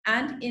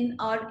 And in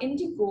our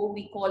indigo,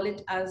 we call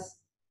it as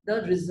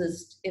the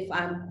resist if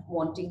I'm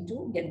wanting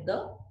to get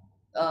the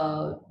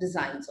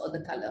designs or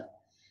the color.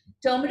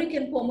 Turmeric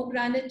and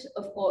pomegranate,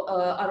 of course,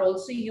 are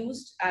also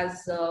used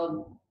as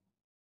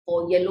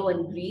for yellow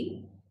and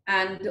green.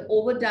 And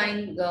over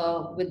dyeing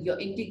with your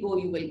indigo,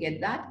 you will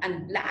get that.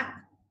 And black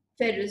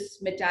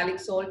ferrous metallic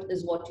salt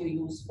is what you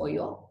use for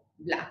your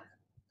black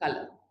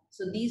color.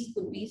 So these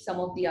could be some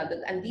of the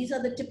other, and these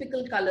are the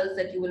typical colors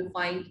that you will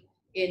find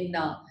in,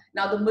 now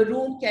the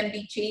maroon can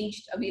be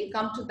changed, we'll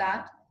come to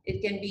that.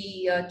 It can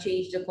be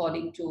changed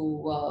according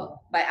to,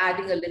 by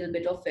adding a little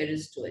bit of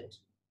ferrous to it.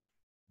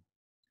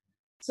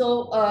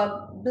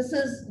 So this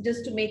is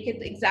just to make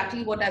it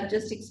exactly what I've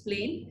just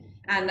explained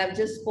and I've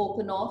just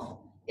spoken of,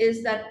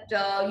 is that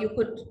you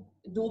could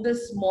do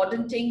this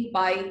mordanting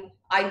by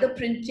either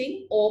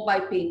printing or by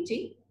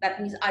painting. That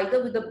means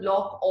either with a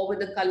block or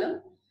with a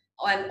color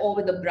or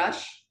with a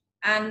brush.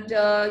 And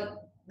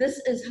this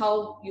is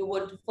how you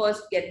would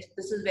first get,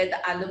 this is where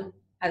the alum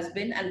has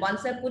been. And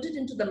once I put it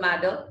into the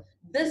madder,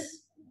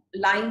 this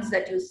lines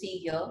that you see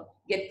here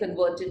get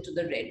converted to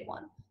the red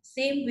one.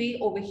 Same way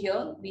over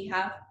here, we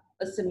have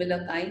a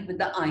similar kind with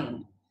the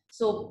iron.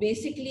 So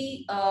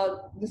basically,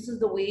 this is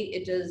the way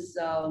it is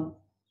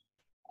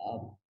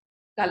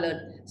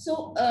colored.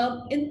 So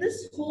in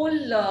this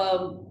whole,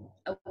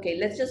 okay,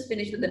 let's just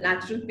finish with the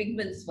natural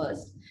pigments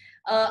first.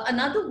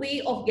 Another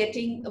way of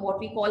getting what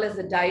we call as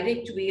the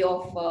direct way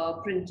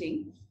of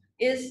printing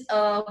is,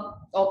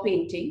 or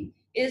painting,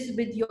 is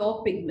with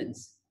your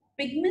pigments.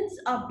 Pigments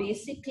are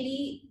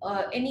basically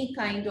any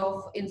kind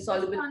of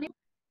insoluble.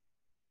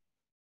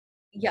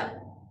 Yeah.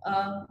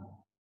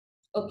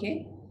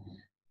 Okay.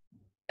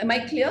 Am I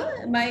clear?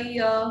 Am I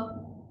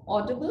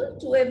audible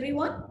to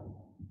everyone?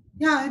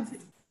 Yeah,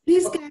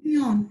 please carry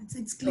on.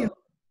 It's clear.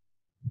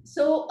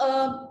 So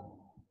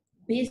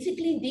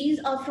basically these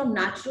are from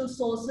natural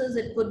sources.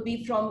 It could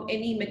be from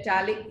any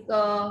metallic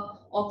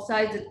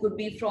oxides, it could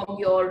be from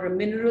your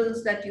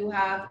minerals that you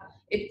have,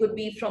 it could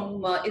be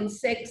from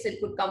insects, it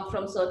could come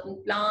from certain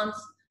plants,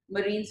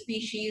 marine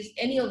species,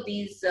 any of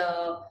these,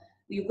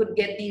 you could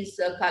get these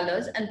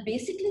colors. And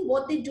basically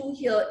what they do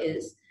here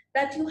is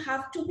that you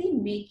have to be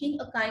making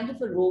a kind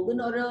of a rogan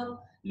or a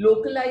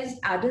localized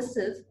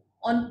adhesive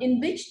on in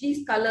which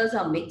these colors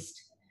are mixed,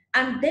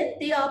 and then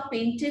they are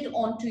painted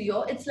onto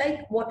your, it's like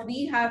what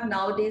we have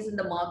nowadays in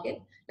the market,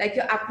 like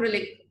your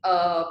acrylic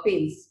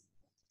paints.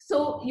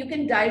 So you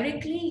can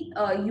directly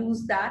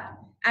use that.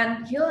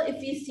 And here,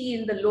 if you see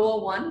in the lower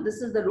one,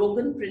 this is the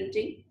rogan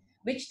printing,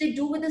 which they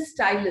do with a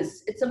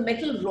stylus. It's a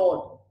metal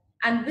rod,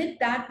 and with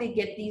that they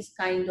get these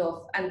kind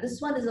of, and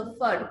this one is a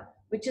phad,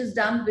 which is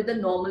done with a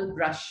normal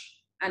brush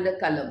and a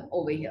kalam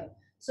over here.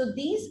 So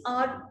these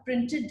are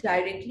printed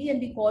directly, and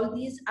we call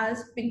these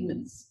as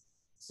pigments.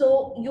 So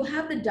you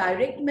have the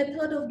direct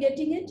method of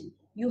getting it,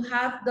 you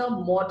have the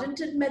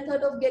mordanted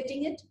method of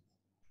getting it,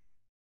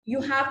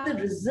 you have the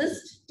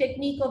resist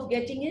technique of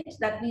getting it.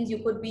 That means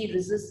you could be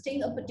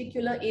resisting a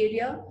particular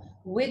area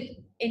with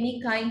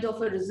any kind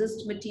of a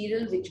resist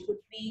material, which could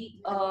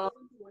be from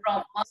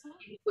mud,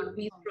 it could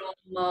be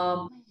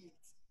from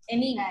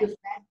any different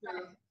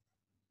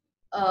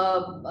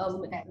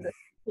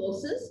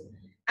sources,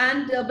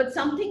 and but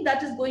something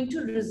that is going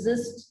to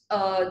resist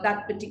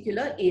that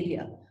particular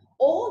area.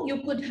 Or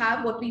you could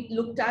have what we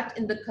looked at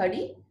in the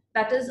curry,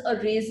 that is a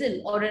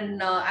resin or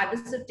an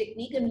adhesive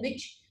technique in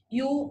which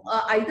you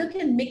either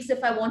can mix,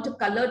 if I want a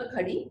colored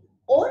curry,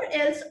 or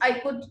else I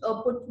could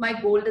put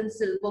my gold and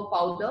silver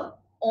powder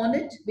on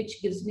it,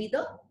 which gives me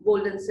the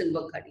gold and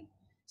silver curry.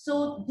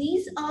 So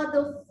these are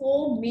the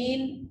four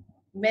main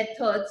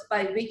methods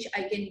by which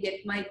I can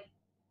get my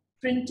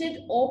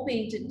printed or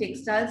painted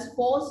textiles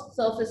for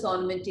surface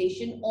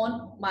ornamentation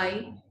on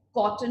my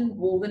cotton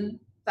woven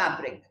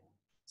fabric.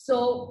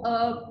 So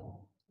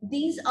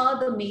these are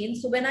the main.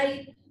 So when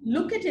I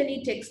look at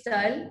any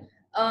textile,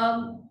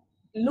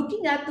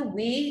 looking at the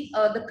way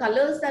the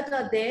colors that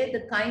are there,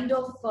 the kind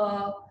of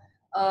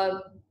uh,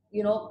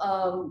 you know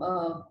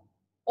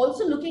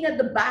also looking at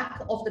the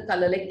back of the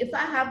color, like if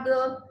I have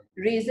the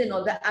resin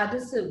or the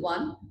adhesive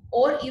one,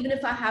 or even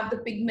if I have the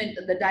pigment,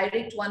 the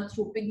direct one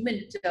through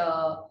pigment,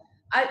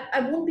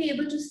 I won't be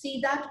able to see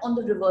that on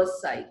the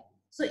reverse side.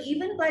 So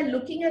even by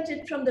looking at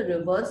it from the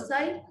reverse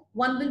side,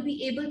 one will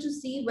be able to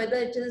see whether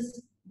it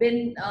has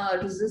been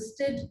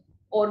resisted,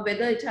 or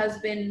whether it has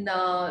been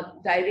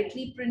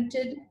directly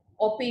printed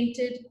or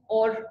painted,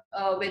 or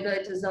whether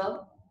it is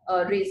a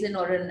resin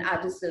or an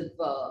adhesive.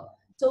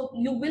 So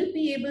you will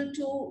be able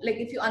to, like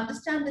if you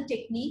understand the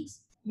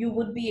techniques, you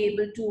would be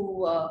able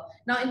to,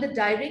 now in the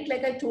direct,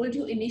 like I told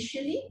you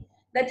initially,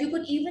 that you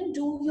could even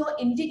do your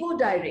indigo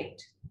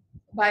direct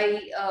by,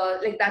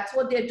 like that's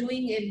what they're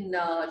doing in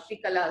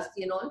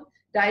srikalahasti and all,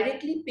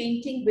 directly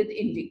painting with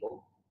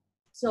indigo.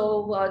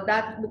 So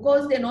that,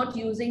 because they're not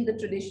using the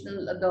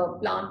traditional, the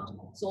plant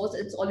source,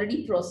 it's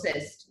already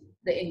processed,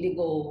 the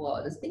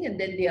indigo, this thing, and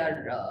then they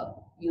are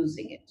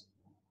using it.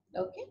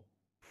 Okay.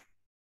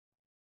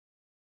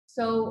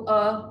 So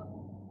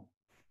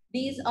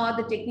these are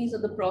the techniques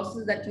of the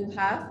process that you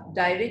have: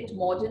 direct,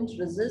 mordant,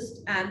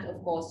 resist, and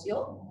of course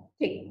your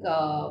thick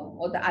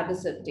or the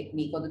adhesive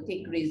technique, or the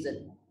thick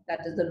resin,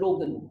 that is the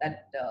rogan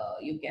that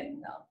you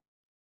can.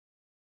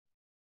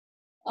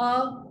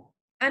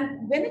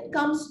 And when it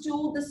comes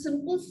to the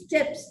simple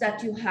steps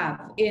that you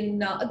have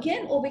in,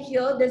 again over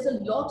here, there's a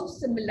lot of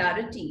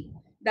similarity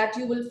that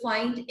you will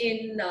find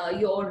in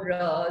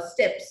your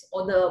steps,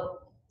 or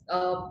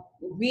the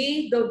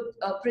way the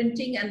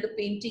printing and the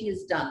painting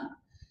is done.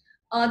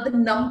 The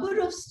number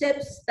of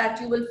steps that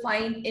you will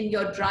find in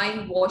your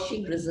drying,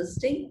 washing,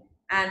 resisting,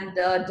 and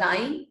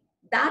dyeing,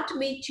 that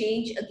may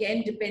change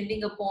again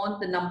depending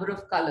upon the number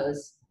of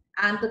colors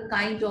and the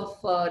kind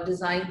of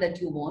design that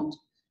you want.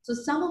 So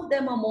some of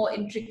them are more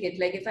intricate.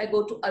 Like if I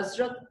go to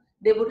Azrak,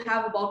 they would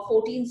have about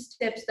 14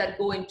 steps that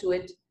go into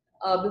it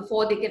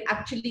before they can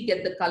actually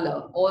get the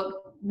color, or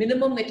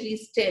minimum at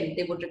least 10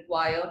 they would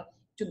require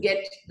to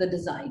get the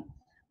design.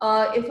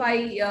 If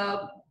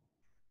I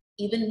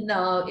even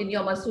in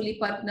your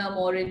Masulipattnam,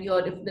 or in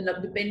your,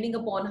 depending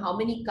upon how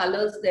many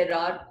colors there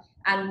are,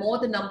 and more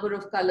the number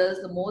of colors,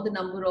 the more the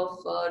number of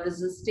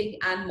resisting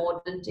and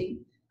mordanting,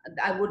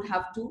 I would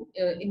have to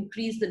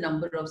increase the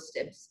number of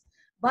steps.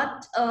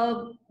 But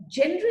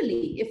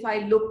generally, if I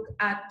look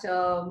at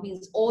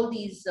means all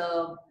these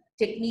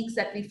techniques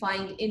that we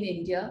find in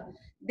India,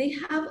 they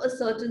have a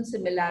certain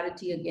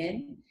similarity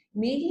again,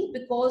 mainly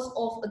because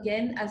of,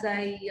 again, as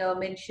I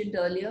mentioned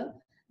earlier,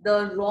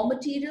 the raw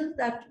material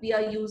that we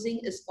are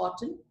using is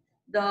cotton.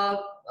 The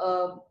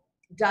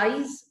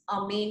dyes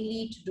are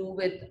mainly to do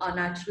with our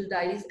natural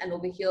dyes, and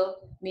over here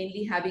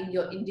mainly having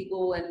your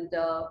indigo and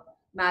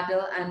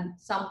madder and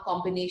some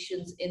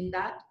combinations in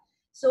that.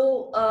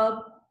 So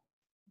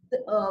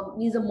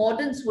means the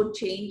mordants would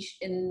change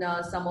in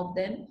some of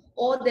them,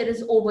 or there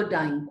is over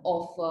dyeing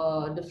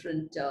of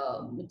different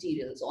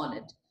materials on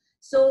it.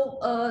 So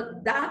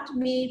that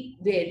may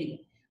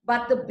vary.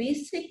 But the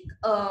basic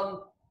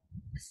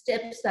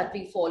steps that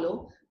we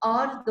follow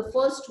are the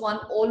first one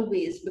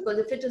always, because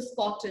if it is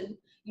cotton,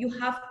 you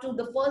have to,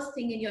 the first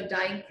thing in your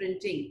dyeing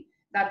printing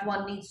that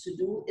one needs to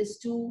do is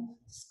to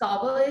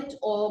scour it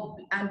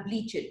and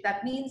bleach it.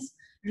 That means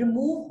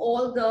remove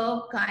all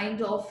the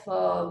kind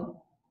of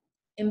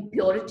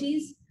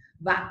impurities,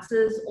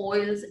 waxes,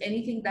 oils,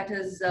 anything that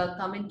has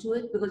come into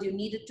it, because you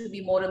need it to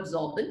be more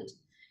absorbent.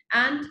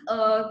 And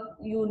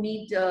you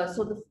need,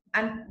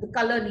 and the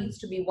color needs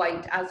to be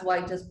white, as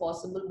white as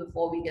possible,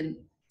 before we can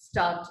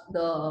start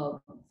the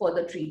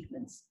further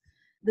treatments.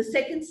 The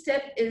second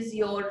step is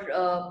your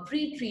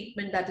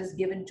pre-treatment that is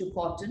given to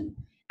cotton,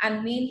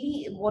 and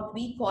mainly what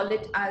we call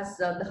it as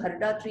the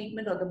Harda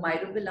treatment or the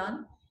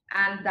myrobalan,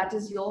 and that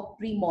is your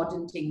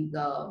pre-mordanting.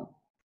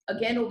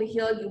 Again, over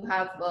here you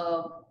have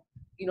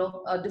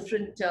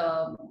different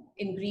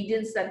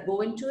ingredients that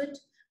go into it,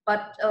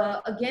 but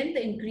again,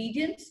 the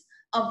ingredients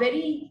are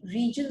very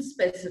region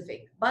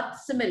specific but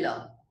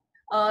similar.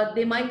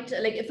 They might,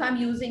 like if I'm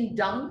using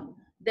dung,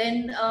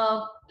 then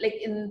like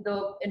in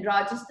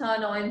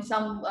Rajasthan or in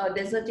some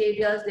desert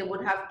areas, they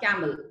would have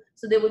camel,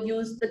 so they would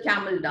use the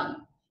camel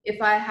dung.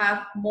 If I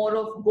have more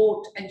of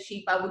goat and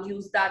sheep, I would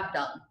use that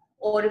dung.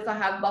 Or if I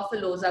have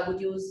buffaloes, I would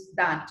use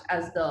that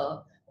as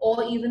the,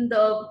 or even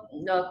the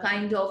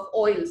kind of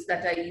oils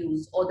that I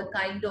use, or the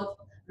kind of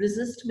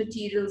resist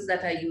materials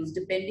that I use,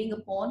 depending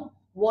upon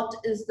what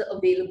is the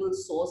available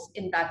source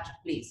in that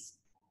place,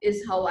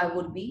 is how I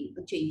would be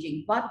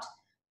changing. But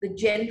the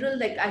general,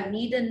 like I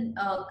need an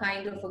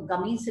kind of a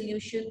gummy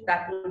solution,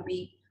 that would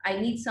be, I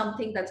need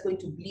something that's going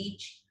to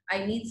bleach,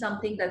 I need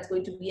something that's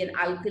going to be an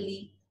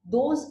alkali.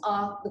 Those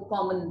are the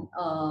common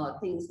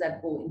things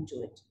that go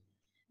into it.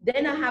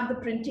 Then I have the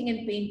printing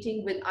and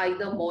painting with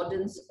either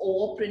mordants,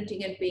 or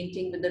printing and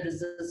painting with the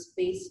resist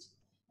paste.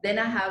 Then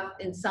I have,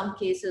 in some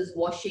cases,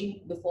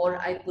 washing before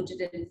I put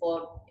it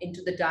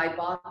into the dye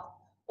bath.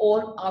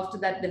 Or after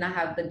that, then I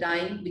have the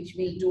dyeing, which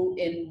we'll do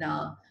in,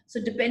 so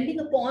depending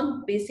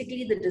upon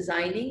basically the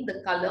designing,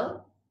 the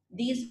color,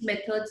 these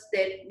methods,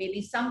 there may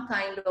be some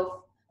kind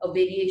of a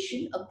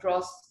variation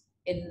across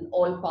in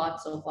all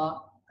parts of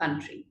our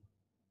country.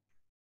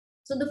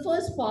 So the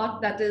first part,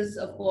 that is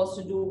of course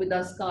to do with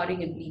our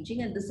scouring and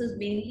bleaching, and this is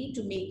mainly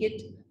to make it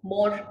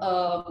more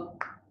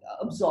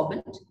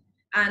absorbent.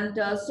 And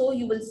so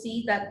you will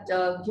see that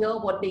here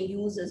what they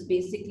use is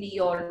basically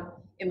your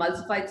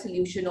emulsified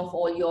solution of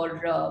all your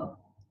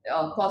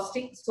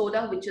caustic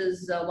soda, which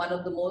is one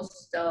of the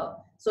most,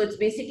 so it's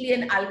basically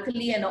an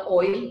alkali and an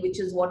oil, which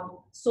is what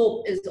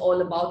soap is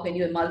all about when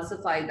you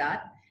emulsify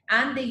that.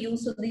 And they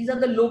use, so these are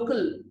the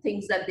local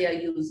things that they are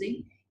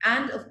using.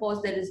 And of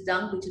course, there is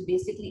dung, which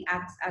basically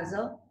acts as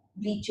a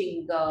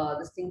bleaching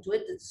this thing to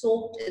it. It's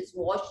soaked, it's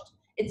washed,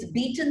 it's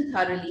beaten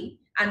thoroughly,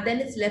 and then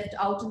it's left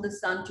out in the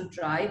sun to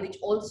dry, which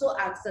also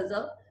acts as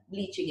a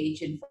bleaching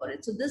agent for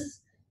it. So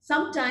this,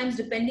 sometimes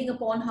depending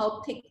upon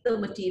how thick the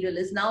material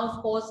is, now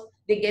of course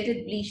they get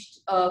it bleached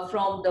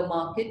from the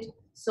market,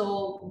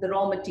 so the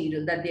raw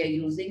material that they are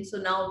using. So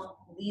now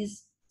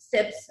these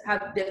steps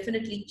have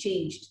definitely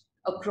changed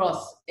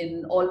across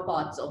in all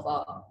parts of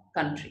our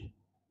country.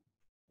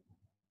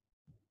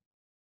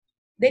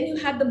 Then you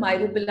have the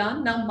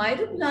myrobalan. Now,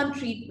 myrobalan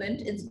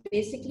treatment is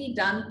basically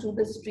done to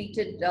this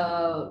treated,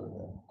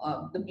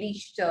 the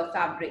bleached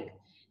fabric.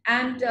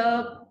 And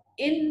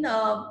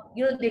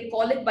they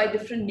call it by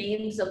different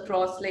names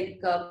across,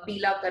 like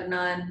Pila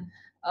Karna,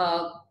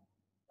 and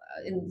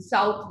in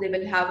South, they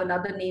will have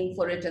another name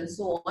for it and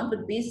so on.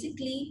 But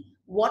basically,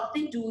 what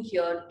they do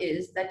here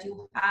is that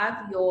you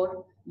have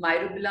your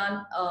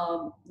myrobalan,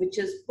 which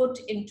is put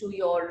into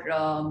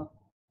your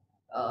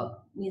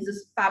means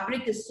this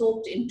fabric is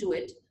soaked into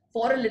it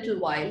for a little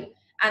while,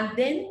 and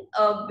then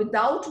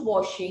without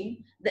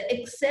washing, the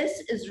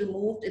excess is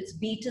removed. It's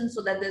beaten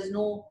so that there's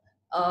no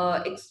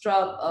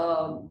extra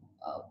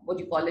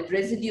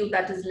residue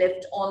that is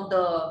left on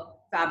the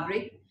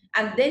fabric,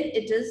 and then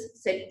it is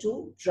set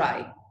to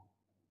dry.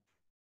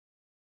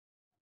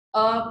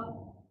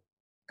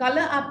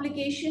 Color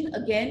application,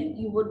 again,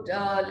 you would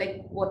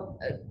like what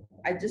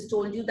I just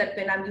told you, that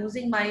when I'm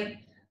using my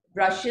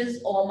brushes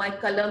or my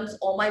kalams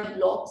or my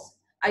blocks,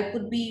 I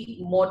could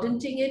be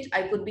mordanting it,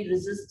 I could be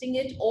resisting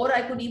it, or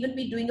I could even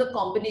be doing a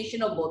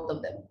combination of both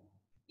of them.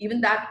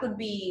 Even that could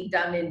be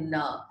done in,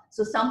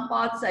 so some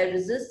parts I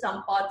resist,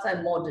 some parts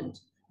I mordant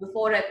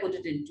before I put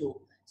it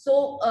into.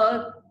 So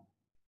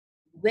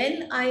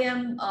when I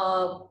am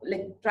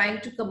like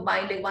trying to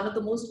combine, like one of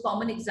the most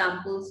common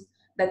examples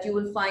that you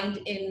will find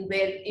in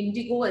where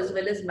indigo as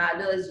well as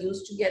madder is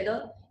used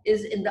together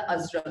is in the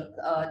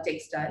Azrak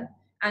textile.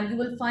 And you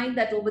will find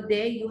that over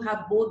there you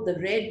have both the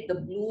red, the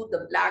blue,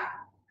 the black,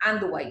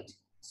 and the white.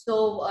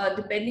 So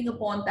depending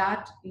upon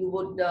that, you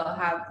would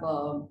have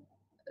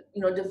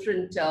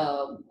different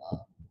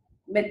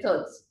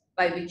methods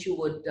by which you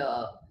would.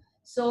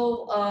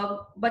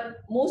 But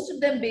most of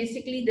them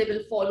basically they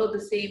will follow the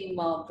same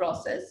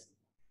process.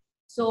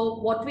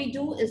 So what we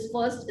do is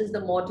first is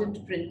the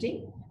mordant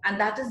printing, and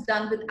that is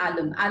done with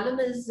alum. Alum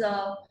is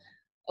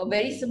a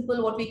very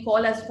simple, what we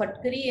call as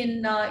phatkari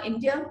in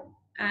India,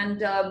 and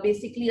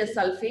basically a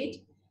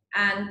sulfate.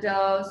 And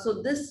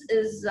so this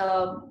is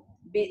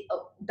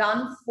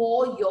done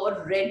for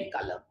your red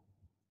color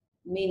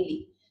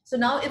mainly. So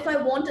now if I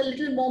want a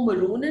little more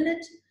maroon in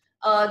it,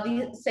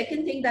 the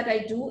second thing that I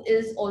do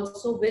is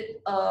also with,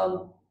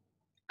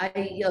 I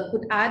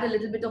could add a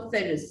little bit of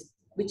ferrous,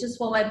 which is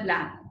for my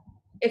black.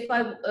 If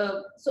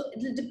so it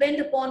will depend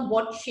upon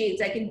what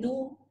shades. I can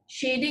do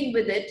shading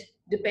with it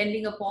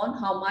depending upon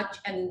how much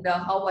and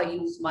how I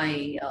use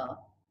my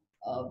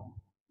uh,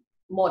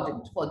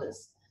 mordant for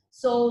this.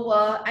 So,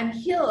 and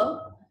here,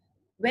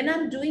 when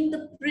I'm doing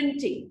the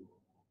printing,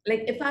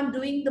 like if I'm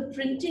doing the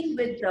printing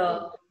with,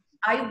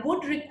 I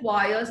would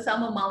require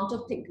some amount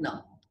of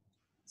thickener.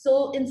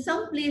 So in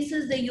some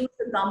places they use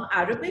the gum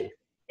arabic,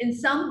 in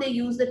some they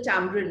use the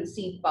tamarind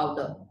seed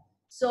powder.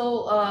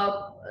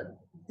 So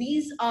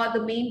these are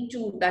the main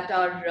two that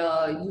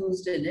are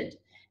used in it.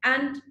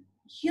 And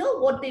here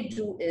what they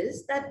do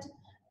is that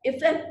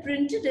if I've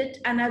printed it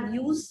and I've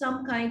used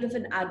some kind of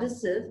an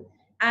adhesive,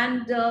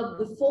 and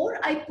before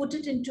I put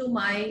it into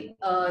my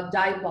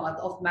dye bath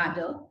of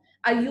madder,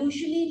 I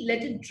usually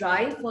let it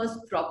dry first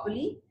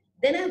properly,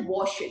 then I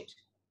wash it.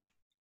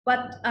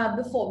 But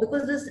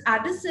because this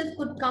adhesive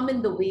could come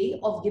in the way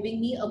of giving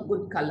me a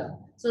good color.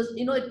 So,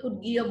 you know, it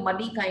could give a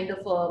muddy kind of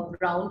a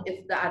brown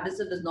if the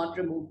adhesive is not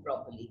removed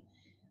properly.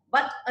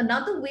 But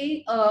another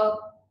way,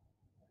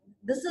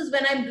 this is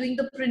when I'm doing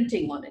the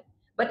printing on it.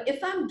 But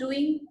if I'm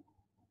doing,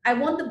 I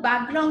want the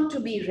background to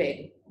be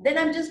red, then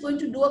I'm just going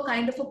to do a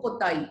kind of a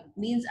potai,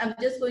 means I'm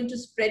just going to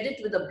spread it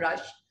with a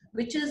brush,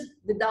 which is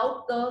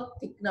without the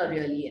thickener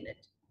really in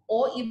it.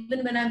 Or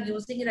even when I'm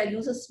using it, I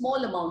use a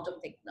small amount of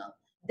thickener.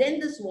 Then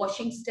this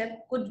washing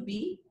step could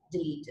be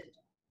deleted.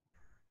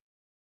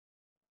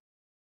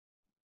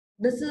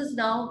 This is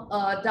now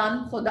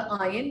done for the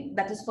iron,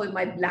 that is for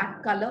my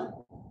black color.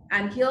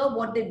 And here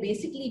what they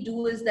basically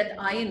do is that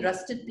iron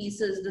rusted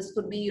pieces, this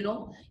could be, you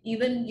know,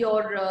 even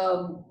your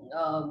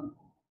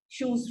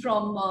shoes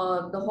from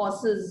the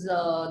horses,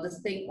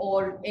 this thing,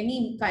 or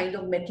any kind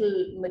of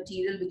metal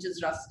material which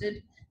is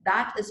rusted,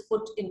 that is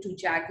put into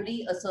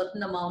jaggery, a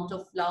certain amount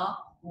of flour,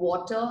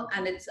 water,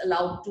 and it's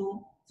allowed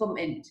to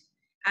ferment.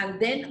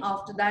 And then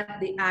after that,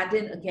 they add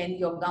in again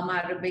your gum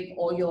arabic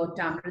or your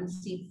tamarind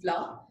seed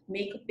flour,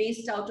 make a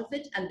paste out of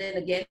it, and then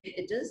again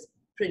it is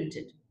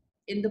printed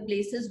in the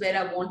places where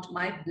I want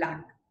my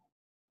black.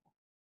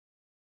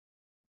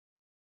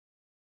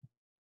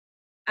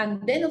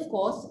 And then of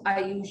course,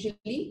 I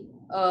usually,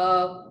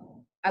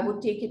 I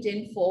would take it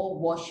in for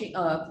washing,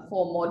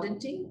 for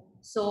mordanting.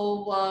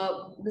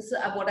 So this is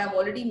what I've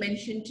already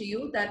mentioned to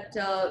you, that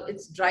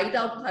it's dried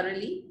out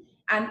thoroughly.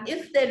 And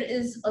if there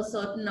is a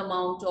certain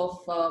amount of,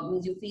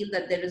 means you feel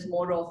that there is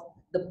more of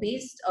the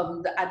paste,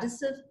 the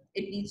adhesive,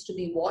 it needs to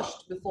be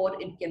washed before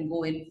it can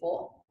go in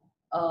for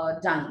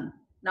dyeing.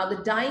 Now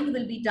the dyeing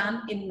will be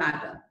done in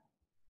madder.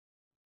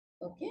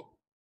 Okay.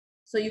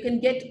 So you can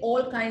get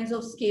all kinds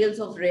of scales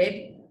of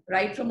red,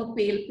 right from a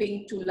pale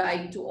pink to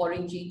light to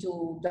orangey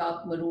to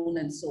dark maroon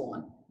and so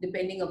on,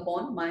 depending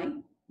upon my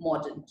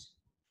mordant.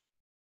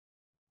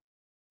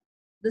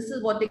 This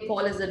is what they call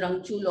as a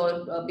rangchul,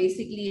 or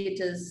basically it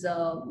is,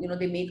 you know,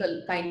 they make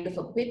a kind of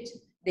a pit.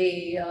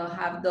 They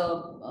have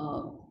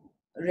the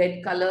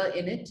red color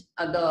in it,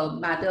 the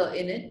madder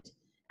in it.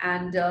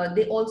 And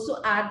they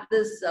also add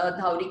this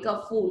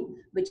dhaurika fool,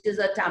 which is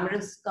a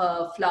tamarisk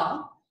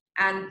flour.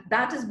 And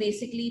that is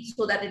basically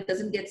so that it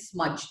doesn't get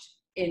smudged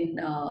in.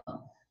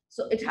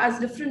 So it has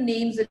different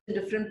names in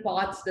different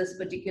parts, this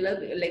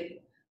particular,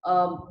 like,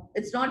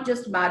 it's not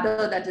just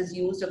madder that is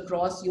used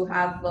across. You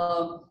have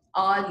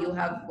you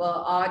have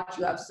arch,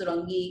 you have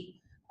surangi,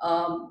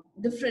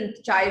 different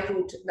chai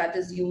root that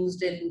is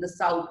used in the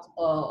south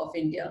of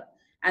India.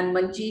 And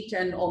manjeet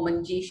and or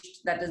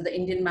manjisht, that is the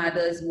Indian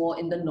madder, is more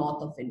in the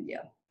north of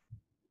India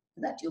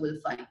that you will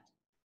find.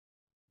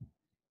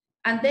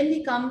 And then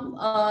we come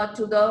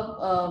to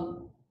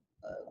the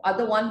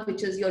other one,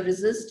 which is your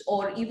resist,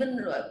 or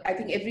even I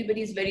think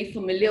everybody is very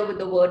familiar with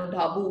the word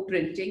dhabu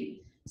printing.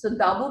 So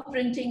dhabu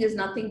printing is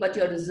nothing but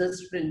your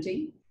resist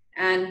printing.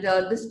 And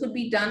this could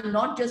be done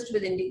not just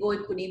with indigo,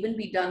 it could even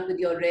be done with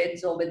your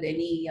reds or with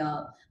any,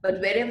 but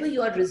wherever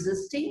you are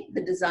resisting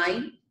the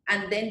design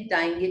and then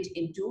dyeing it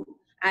into.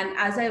 And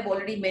as I've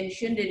already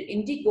mentioned, in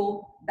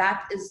indigo,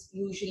 that is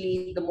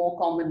usually the more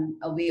common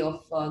way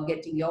of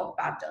getting your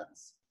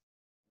patterns.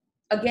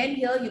 Again,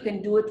 here you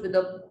can do it with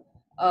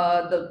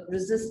the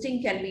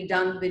resisting can be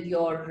done with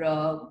your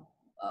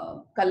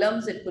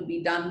kalams, it could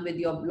be done with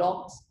your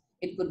blocks,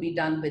 it could be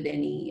done with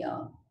any,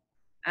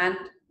 and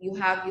you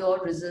have your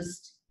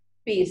resist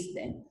paste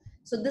then.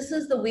 So this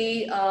is the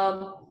way,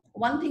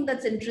 one thing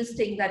that's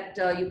interesting that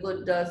you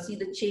could see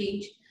the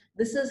change.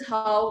 This is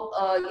how,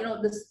 you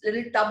know, this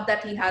little tub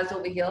that he has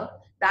over here,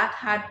 that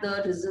had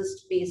the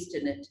resist paste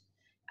in it.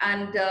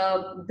 And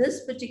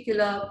this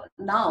particular,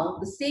 now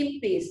the same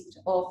paste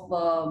of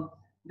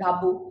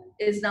dhabu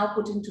is now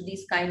put into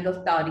these kind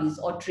of taris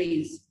or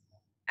trays.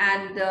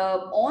 And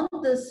on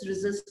this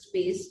resist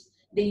paste,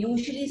 they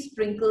usually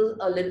sprinkle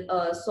a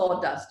little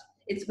sawdust.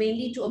 It's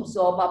mainly to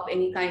absorb up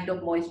any kind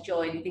of moisture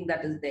or anything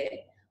that is there.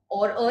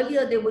 Or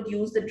earlier they would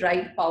use the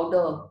dried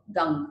powder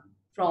dung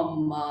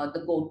from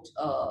the goat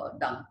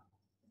dung.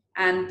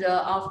 And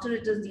after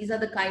it is, these are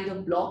the kind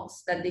of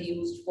blocks that they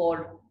used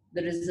for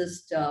the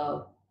resist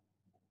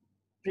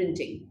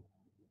printing.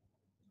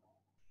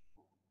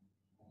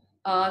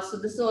 So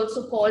this is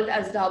also called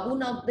as dabu.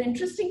 Now, the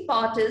interesting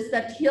part is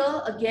that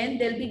here again,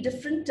 there'll be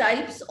different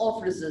types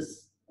of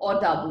resist or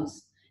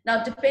dabus.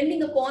 Now,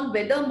 depending upon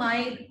whether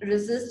my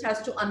resist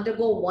has to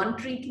undergo one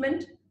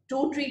treatment,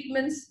 two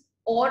treatments,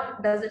 or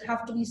does it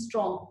have to be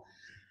strong.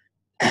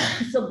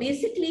 So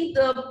basically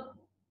the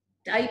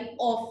type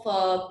of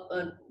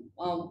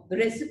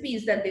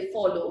recipes that they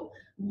follow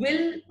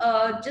will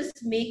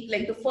just make,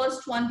 like the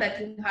first one that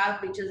you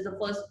have, which is the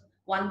first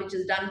one which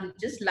is done with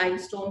just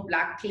limestone,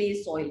 black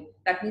clay soil,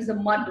 that means the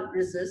mud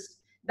resist,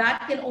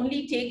 that can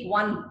only take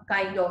one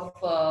kind of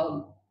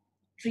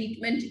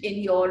treatment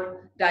in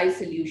your dye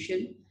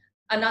solution.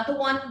 Another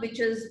one which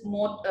is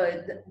more,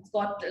 it's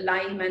got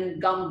lime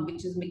and gum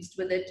which is mixed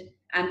with it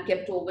and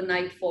kept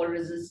overnight for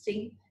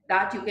resisting.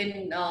 That you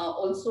can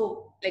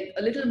also, like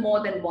a little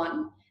more than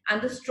one.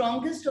 And the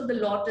strongest of the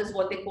lot is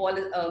what they call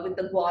it with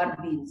the guar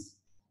beans.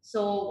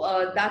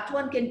 So that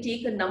one can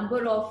take a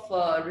number of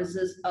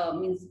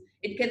means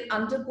it can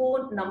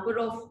undergo number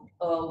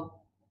of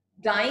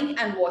dyeing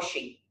and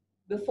washing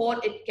before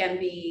it can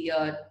be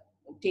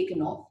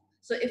taken off.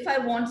 So if I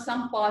want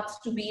some parts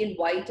to be in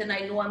white and I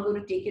know I'm going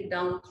to take it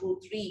down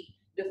through 3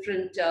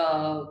 different,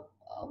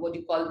 what do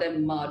you call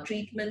them,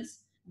 treatments,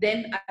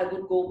 then I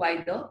would go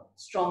by the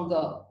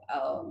stronger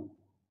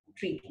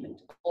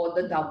treatment or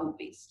the dabu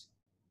paste.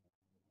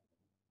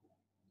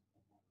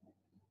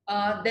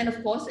 Then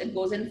of course it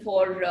goes in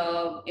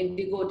for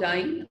indigo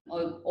dyeing,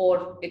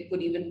 or it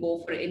could even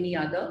go for any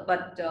other,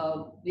 but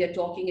we are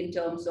talking in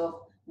terms of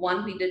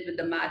one we did with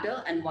the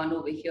madder and one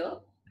over here,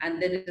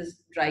 and then it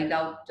is dried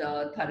out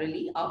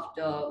thoroughly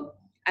after,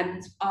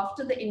 and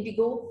after the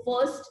indigo,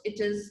 first it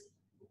is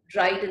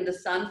dried in the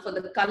sun for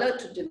the color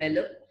to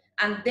develop,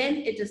 and then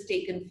it is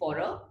taken for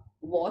a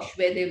wash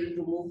where they will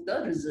remove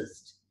the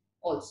resist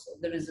also.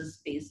 The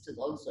resist paste is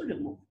also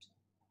removed,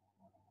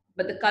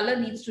 but the color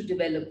needs to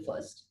develop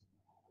first.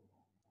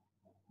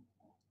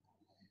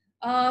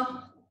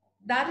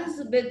 That is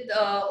a bit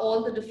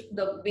all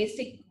the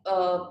basic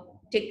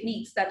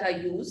techniques that are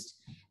used.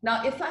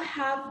 Now, if I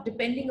have,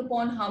 depending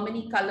upon how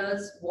many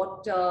colors,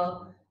 what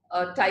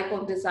type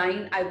of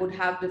design, I would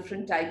have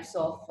different types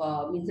of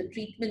means the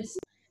treatments.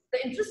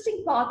 The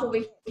interesting part over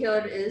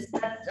here is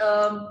that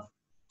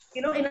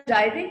you know, in a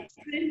direct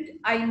print,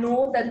 I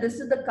know that this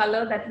is the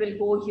color that will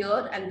go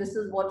here, and this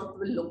is what it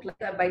will look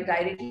like by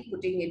directly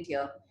putting it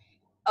here.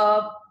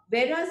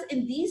 Whereas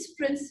in these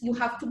prints, you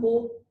have to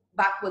go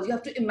backwards. You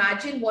have to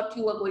imagine what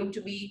you are going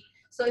to be.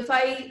 So if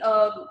I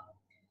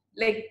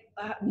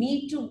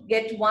need to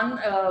get one,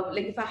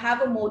 like if I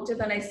have a motive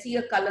and I see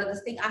a color,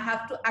 this thing, I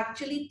have to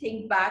actually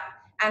think back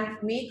and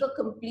make a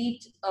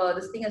complete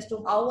this thing as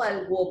to how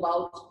I'll go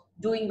about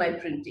doing my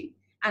printing.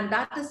 And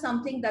that is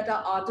something that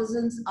our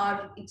artisans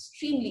are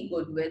extremely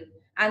good with.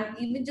 And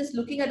even just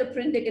looking at a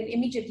print, they can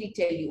immediately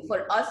tell you.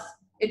 For us,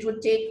 it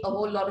would take a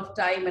whole lot of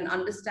time and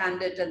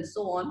understand it and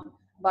so on.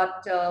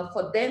 But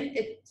for them,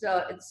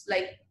 it's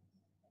like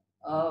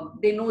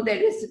they know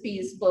their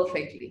recipes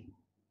perfectly.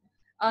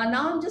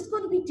 Now I'm just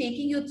going to be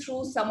taking you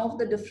through some of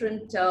the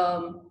different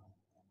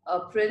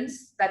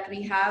prints that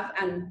we have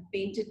and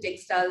painted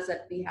textiles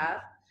that we have.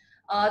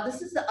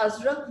 This is the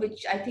azrak,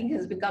 which I think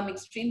has become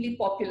extremely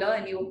popular,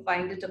 and you'll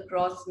find it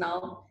across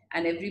now,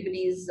 and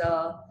everybody's.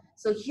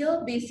 So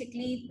here,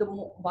 basically,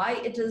 why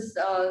it is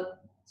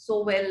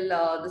so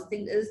well, this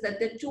thing is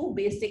that there are 2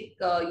 basic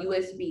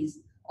USBs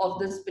of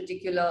this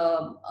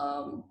particular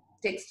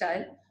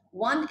textile.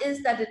 One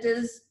is that it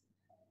is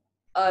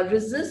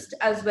resist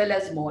as well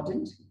as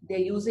mordant. They're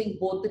using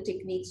both the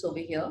techniques over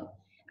here.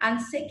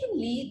 And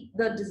secondly,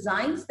 the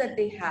designs that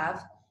they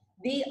have,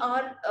 they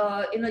are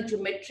in a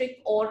geometric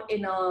or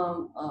in a,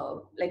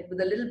 like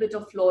with a little bit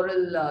of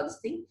floral this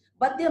thing,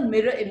 but they're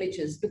mirror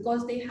images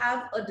because they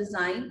have a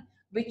design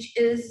which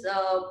is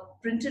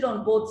printed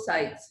on both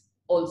sides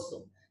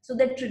also. So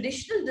the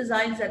traditional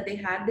designs that they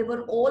had, they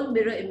were all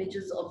mirror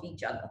images of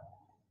each other.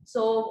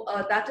 So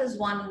that is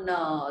one,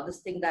 this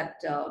thing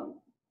that,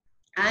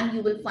 and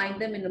you will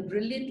find them in a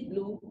brilliant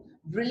blue,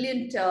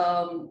 brilliant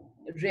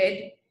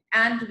red,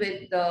 and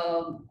with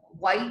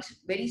white,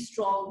 very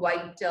strong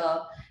white.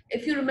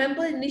 If you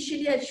remember,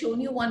 initially I'd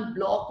shown you one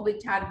block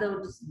which had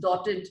those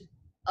dotted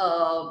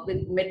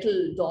with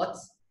metal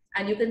dots,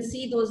 and you can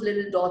see those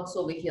little dots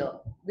over here,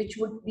 which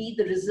would be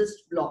the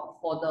resist block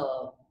for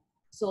the,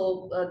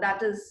 so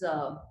that is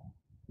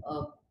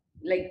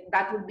like,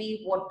 that would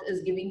be what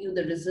is giving you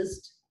the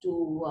resist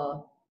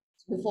to,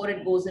 before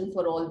it goes in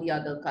for all the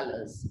other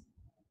colors.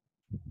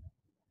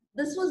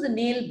 This was the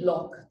nail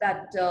block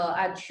that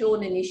I'd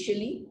shown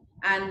initially.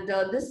 And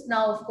this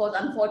now, of course,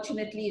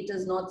 unfortunately, it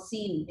is not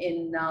seen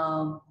in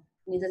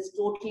Means it's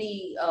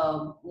totally,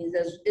 means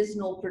there is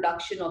no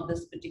production of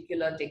this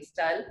particular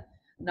textile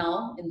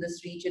now in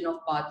this region of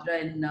Padra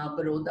in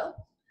Baroda.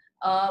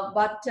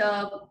 But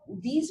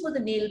these were the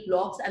nail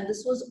blocks, and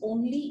this was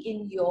only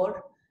in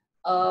your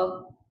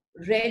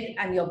red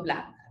and your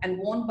black, and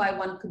worn by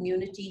one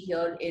community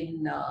here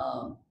in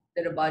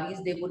the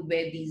Rabaris. They would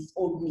wear these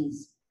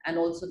odnis and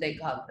also their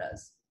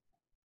ghagras.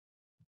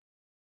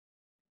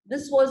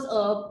 This was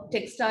a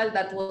textile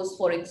that was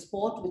for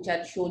export, which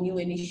I'd shown you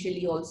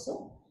initially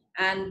also.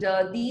 And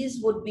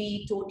these would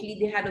be totally,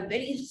 they had a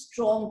very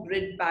strong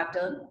grid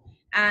pattern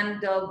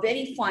and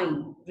very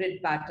fine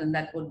grid pattern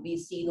that would be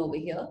seen over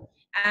here.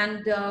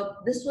 And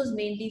this was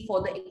mainly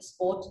for the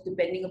export,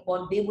 depending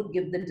upon, they would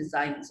give the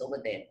designs over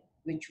there,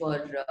 which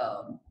were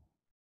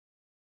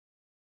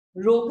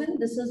Rogan.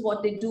 This is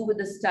what they do with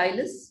the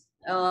stylus,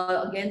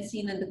 again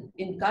seen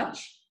in Kutch.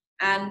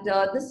 And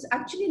this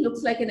actually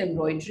looks like an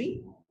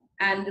embroidery,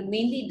 and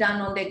mainly done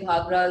on their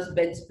ghagras,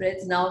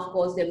 bedspreads. Now, of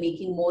course, they're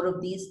making more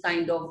of these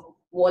kind of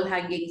wall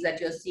hangings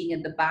that you're seeing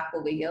at the back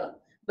over here.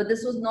 But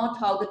this was not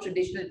how the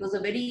traditional, it was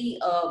a very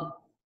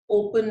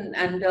open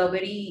and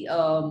very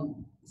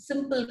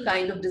simple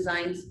kind of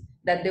designs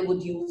that they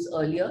would use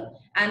earlier.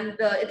 And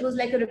it was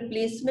like a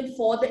replacement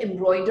for the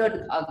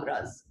embroidered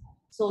ghagras.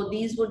 So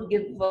these would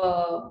give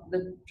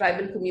the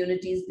tribal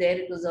communities there,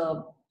 it was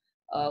a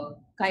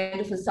kind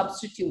of a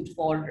substitute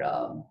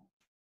for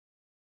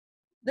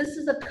this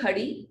is a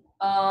khadi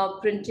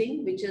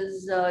printing, which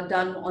is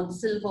done on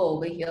silver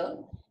over here.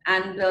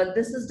 And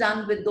this is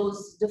done with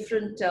those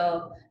different,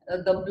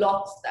 the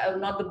blocks,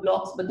 not the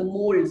blocks, but the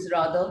molds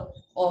rather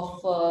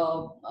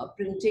of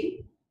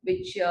printing,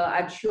 which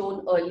I'd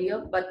shown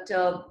earlier. But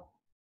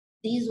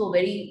these were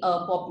very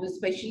popular,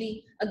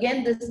 especially,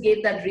 again, this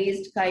gave that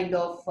raised kind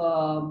of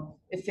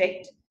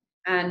effect,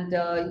 and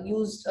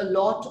used a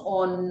lot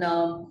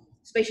on,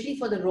 especially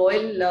for the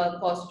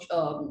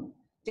royal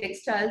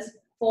textiles,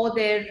 for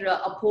their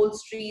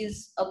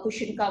upholsteries,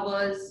 cushion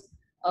covers,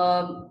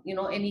 you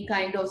know, any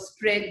kind of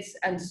spreads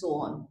and so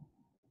on.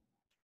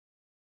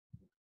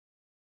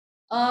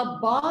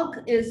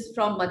 Bagh is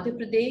from Madhya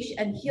Pradesh,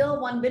 and here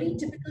one very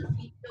typical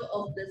feature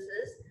of this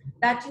is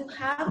that you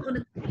have on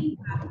a green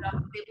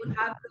background, they would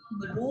have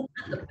the maroon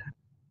and the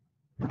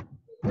black.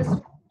 This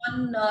is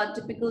one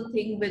typical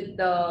thing with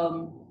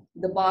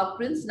the Bagh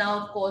prints.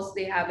 Now, of course,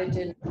 they have it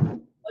in,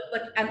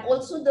 but and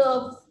also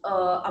the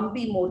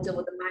Ambi motive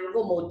or the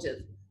mango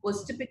motive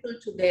was typical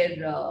to their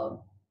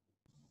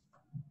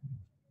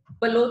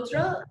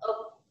Balotra, a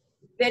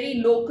very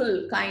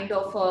local kind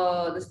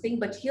of this thing.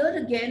 But here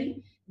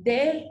again,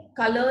 their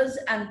colors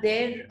and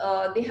their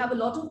they have a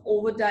lot of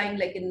overdying,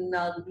 like in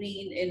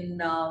green, in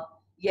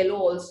yellow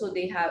also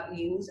they have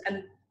used,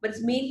 and but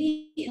it's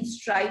mainly in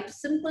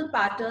stripes, simple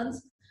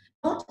patterns,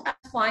 not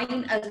as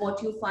fine as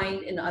what you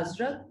find in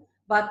Azrak,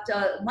 but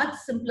much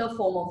simpler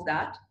form of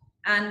that.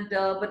 And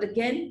but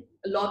again,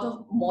 a lot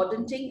of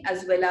mordanting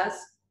as well as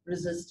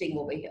resisting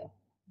over here.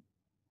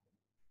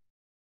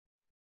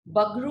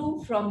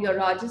 Bagru from your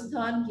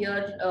Rajasthan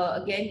here,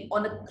 again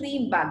on a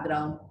cream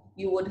background,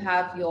 you would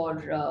have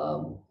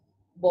your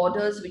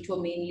borders, which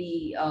were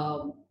mainly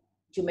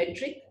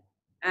geometric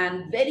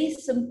and very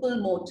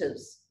simple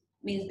motives.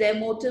 Means their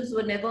motives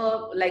were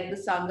never like the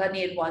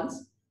Sanganer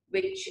ones,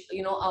 which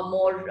you know are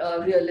more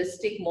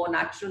realistic, more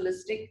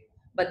naturalistic.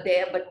 But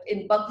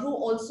in Bagru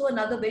also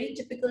another very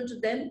typical to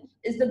them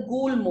is the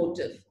ghoul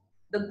motive.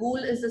 The ghoul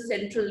is the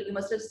central. You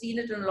must have seen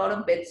it in a lot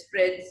of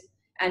bedspreads,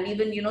 and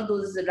even you know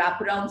those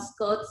wraparound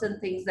skirts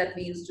and things that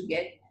we used to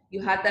get.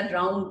 You had that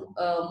round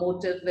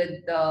motive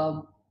with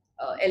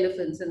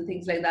elephants and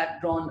things like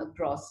that drawn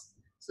across.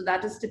 So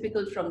that is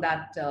typical from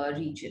that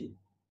region.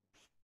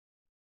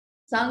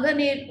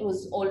 Sanganer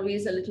was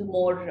always a little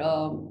more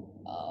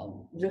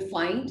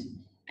refined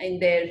in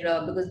their,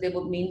 because they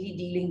were mainly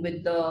dealing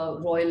with the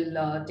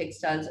royal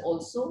textiles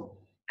also.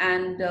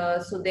 And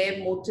so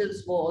their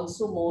motives were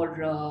also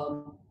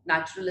more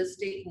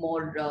naturalistic,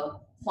 more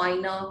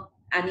finer,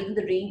 and even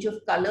the range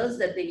of colors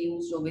that they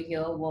used over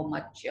here were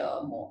much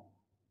more.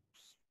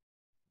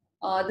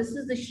 This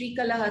is the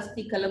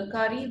srikalahasti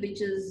kalamkari,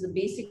 which is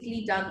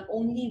basically done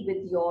only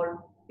with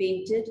your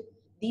painted.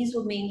 These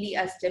were mainly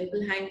as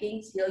temple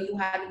hangings. Here you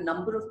had a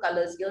number of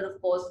colors. Here, of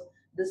course,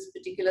 this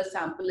particular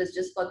sample has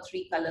just got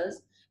 3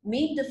 colors.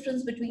 Main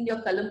difference between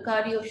your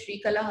kalamkari of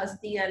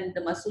Srikalahasti and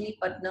the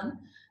Masulipattnam,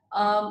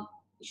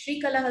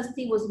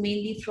 Srikalahasti was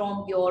mainly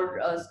from your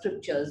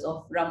scriptures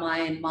of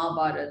Ramayana and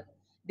Mahabharata.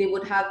 They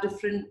would have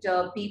different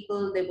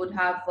people, they would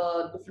have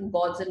different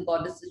gods and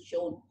goddesses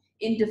shown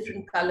in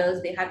different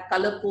colors. They had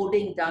color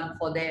coding done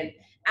for them,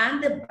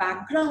 and the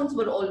backgrounds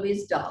were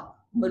always dark,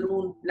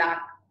 maroon,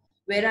 black.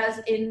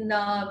 Whereas in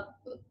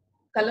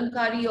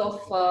Kalamkari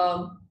of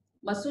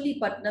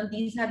Masulipattnam,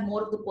 these had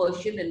more of the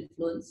Persian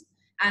influence.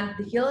 And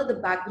here the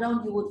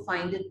background, you would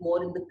find it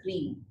more in the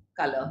cream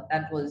color.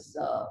 That was,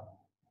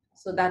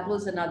 so that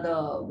was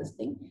another this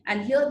thing.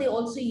 And here they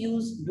also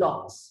used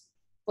blocks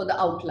for the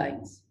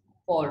outlines.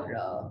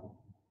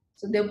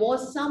 So there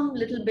was some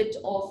little bit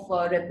of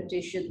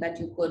repetition that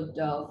you could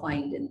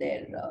find in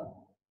there.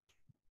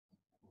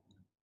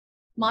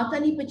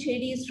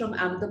 Mata-ni-pachhedi is from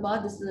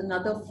Ahmedabad. This is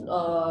another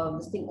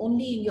this thing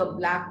only in your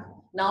black.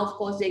 Now, of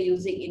course, they're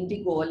using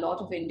indigo. A lot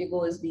of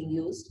indigo is being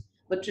used,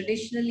 but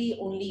traditionally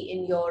only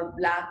in your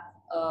black,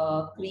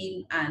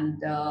 cream,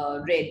 and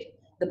red.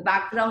 The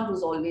background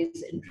was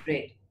always in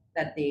red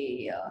that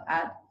they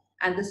had,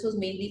 and this was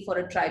mainly for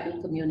a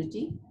tribal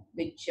community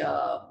which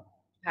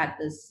had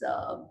this,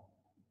 uh,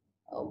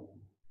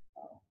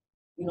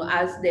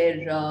 as their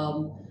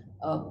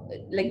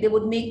like they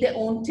would make their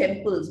own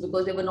temples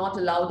because they were not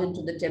allowed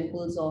into the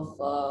temples of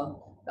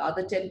the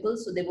other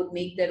temples, so they would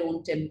make their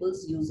own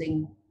temples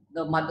using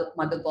the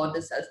mother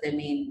goddess as their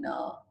main.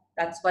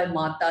 That's why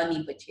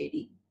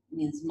mata-ni-pachhedi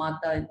means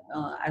mata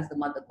as the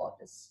mother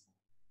goddess.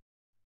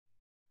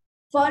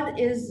 Phad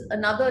is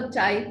another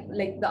type,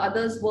 like the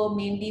others were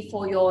mainly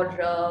for your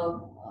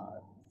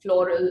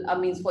floral, I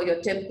mean for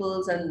your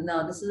temples, and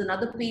this is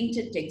another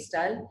painted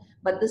textile,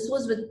 but this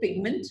was with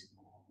pigment.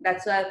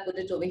 That's why I put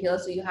it over here.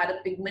 So you had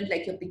a pigment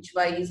like your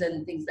pichhavais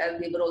and things like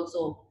that. They were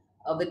also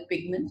with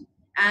pigment.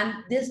 And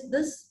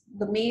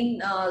the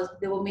main,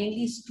 they were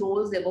mainly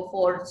scrolls. They were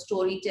for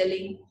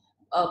storytelling,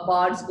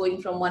 bards going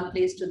from one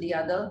place to the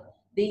other.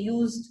 They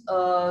used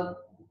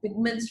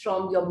pigments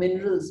from your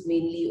minerals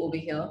mainly over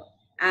here.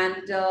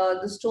 And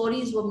the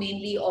stories were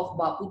mainly of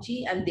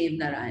Bapuji and Dev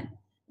Narayan,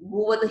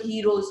 who were the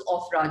heroes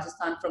of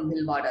Rajasthan from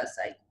Bhilwara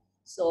side.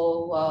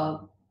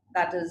 So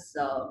that is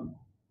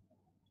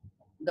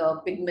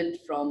the pigment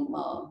from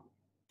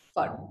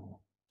Phad.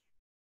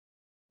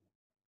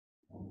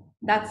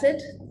 That's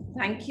it.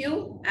 Thank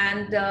you.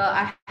 And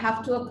I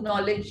have to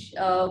acknowledge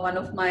one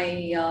of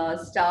my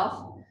staff,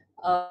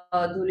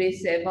 Dure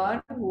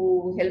Sevar,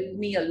 who helped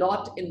me a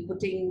lot in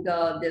putting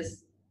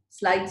this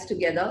slides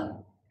together.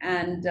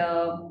 And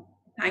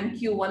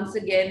thank you once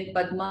again,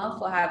 Padma,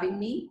 for having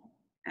me.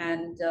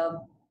 And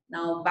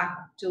now back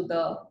to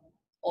the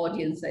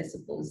audience, I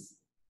suppose.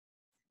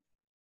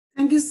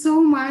 Thank you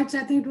so much.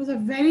 I think it was a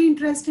very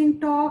interesting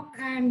talk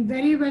and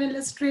very well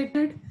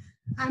illustrated.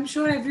 I'm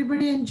sure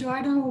everybody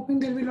enjoyed. I'm hoping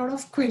there'll be a lot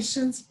of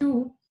questions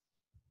too.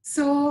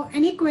 So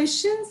any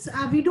questions?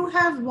 We do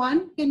have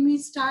one. Can we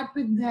start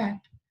with that?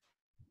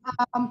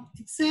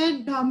 It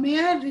said, may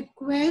I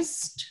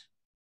request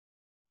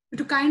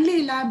to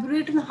kindly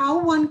elaborate on how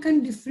one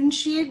can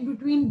differentiate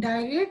between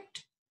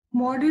direct,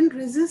 modern,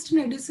 resist, and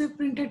adhesive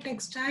printed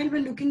textile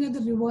when looking at the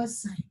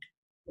reverse side?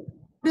 How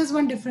does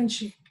one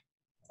differentiate?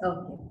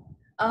 Okay.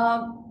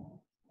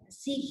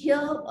 See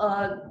here,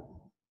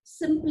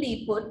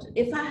 simply put,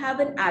 if I have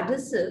an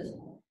adhesive,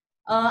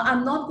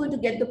 I'm not going to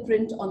get the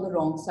print on the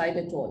wrong side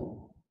at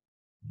all.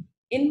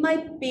 In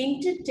my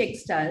painted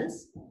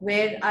textiles,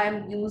 where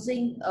I'm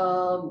using,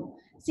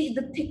 see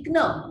the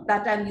thickener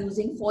that I'm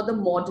using for the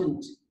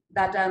mordant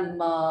that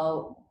I'm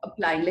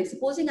applying, like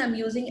supposing I'm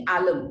using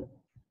alum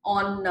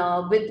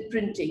on with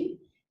printing,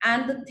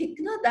 and the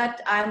thickener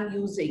that I'm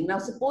using, now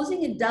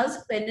supposing it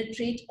does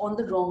penetrate on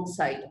the wrong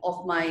side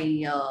of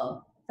my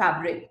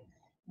fabric,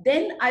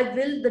 then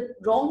the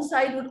wrong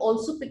side would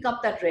also pick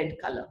up that red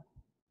color.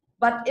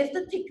 But if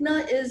the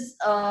thickener is,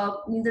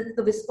 means that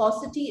the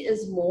viscosity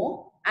is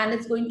more and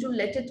it's going to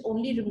let it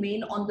only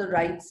remain on the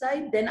right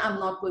side, then I'm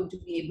not going to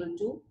be able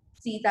to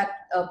see that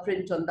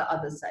print on the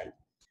other side.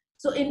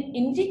 So in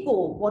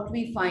indigo, what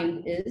we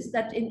find is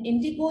that in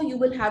indigo, you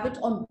will have it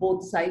on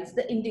both sides,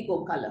 the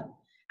indigo color.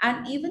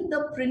 And even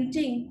the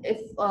printing, if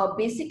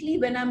basically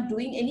when I'm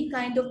doing any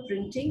kind of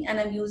printing and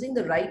I'm using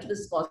the right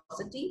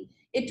viscosity,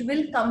 it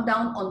will come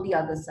down on the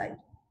other side.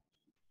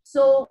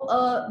 So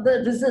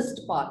the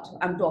resist part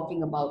I'm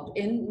talking about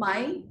in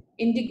my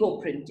indigo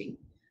printing.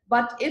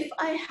 But if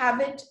I have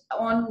it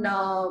on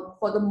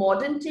for the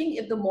mordant thing,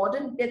 if the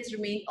mordant gets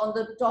remain on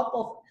the top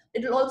of,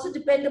 it will also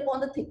depend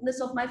upon the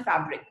thickness of my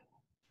fabric.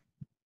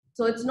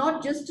 So it's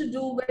not just to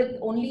do with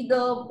only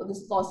the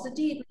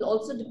viscosity, it will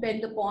also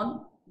depend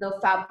upon the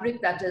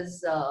fabric that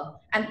is,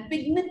 and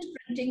pigment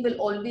printing will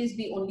always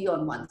be only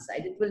on one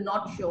side. It will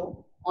not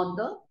show on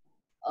the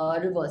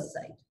reverse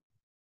side.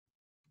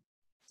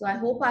 So I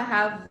hope I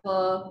have,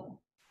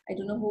 I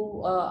don't know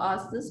who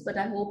asked this, but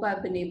I hope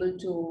I've been able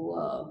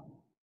to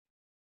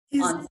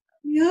answer.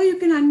 Here you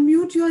can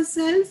unmute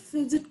yourself.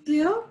 Is it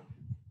clear?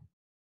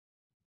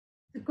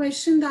 The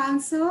question, the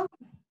answer?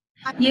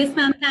 Yes,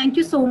 ma'am. Thank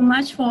you so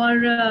much for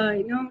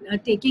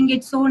taking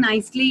it so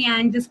nicely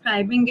and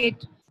describing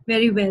it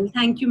very well.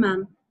 Thank you,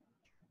 ma'am.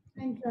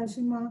 Thank you,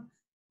 Ashima.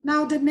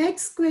 Now the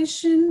next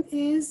question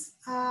is,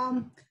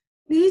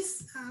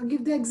 please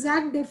give the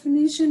exact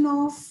definition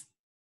of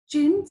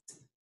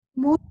chintz.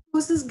 Most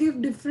sources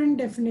give different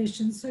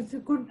definitions. So if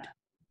you could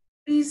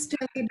please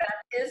tell me.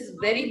 That is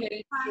very,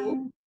 very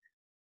true.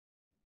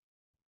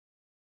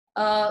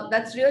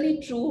 That's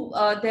really true.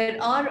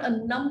 There are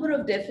a number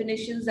of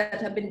definitions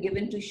that have been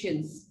given to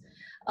chintz.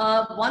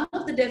 One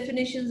of the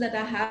definitions that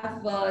I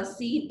have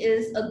seen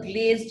is a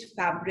glazed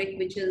fabric,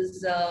 which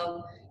is,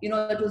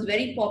 it was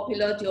very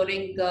popular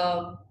during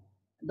the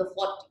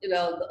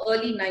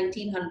early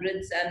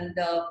 1900s, and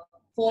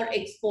for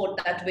export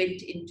that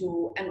went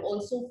into, and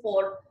also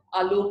for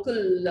our local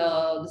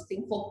this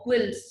thing for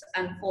quilts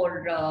and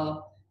for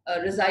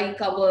rasai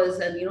covers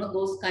and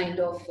those kind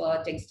of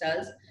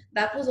textiles.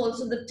 That was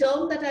also the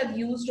term that I've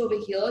used over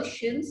here.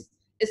 Shins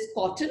is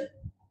cotton.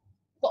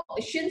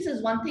 Shins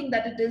is one thing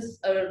that it is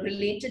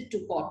related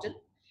to cotton,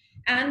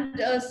 and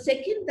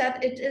second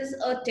that it is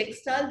a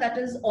textile that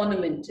is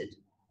ornamented.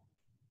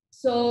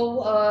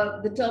 So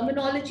the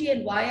terminology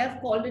and why I've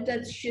called it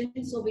as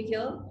shins over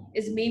here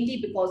is mainly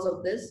because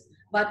of this.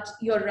 But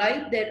you're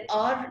right, there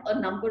are a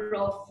number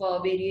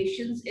of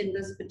variations in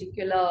this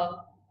particular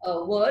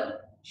word,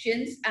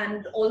 shins,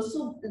 and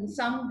also in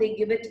some they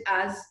give it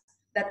as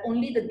that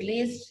only the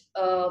glazed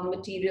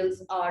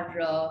materials are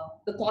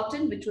the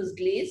cotton which was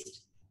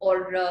glazed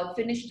or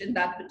finished in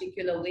that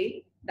particular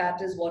way.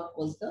 That is what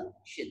was the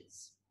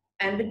shins.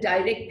 And with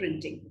direct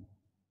printing,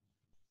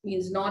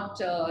 means not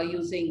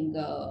using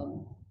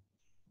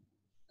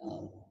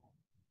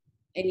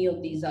any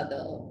of these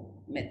other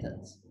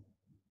methods.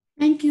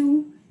 Thank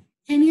you.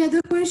 Any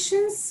other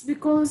questions?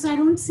 Because I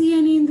don't see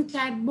any in the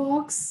chat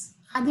box.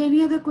 Are there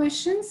any other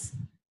questions?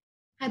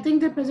 I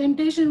think the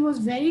presentation was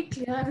very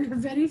clear. There were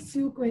very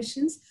few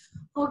questions.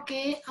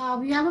 Okay,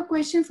 we have a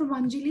question from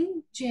Anjali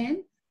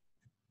Jain.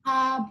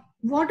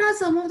 What are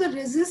some of the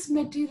resist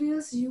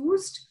materials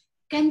used?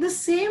 Can the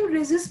same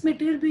resist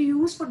material be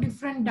used for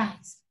different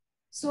dyes?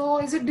 So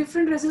is it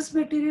different resist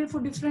material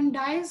for different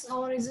dyes,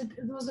 or is it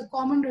was a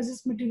common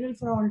resist material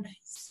for all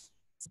dyes?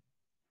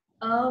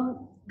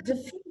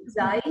 Different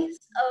dyes,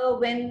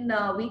 when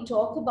we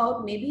talk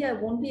about, maybe I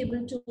won't be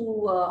able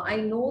to, I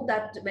know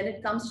that when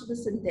it comes to the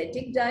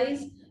synthetic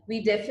dyes,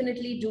 we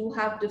definitely do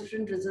have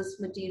different resist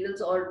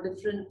materials or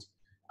different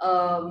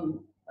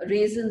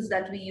resins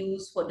that we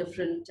use for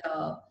different,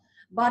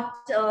 but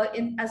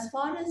as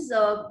far as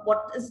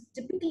what is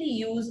typically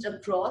used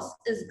across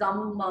is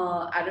gum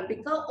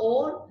arabica,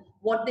 or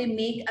what they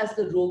make as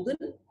the rogan,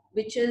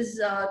 which is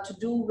to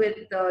do with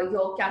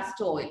your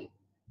castor oil,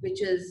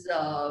 which is,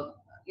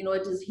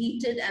 it is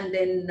heated and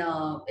then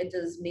it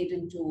is made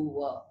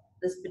into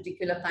this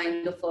particular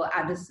kind of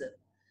adhesive.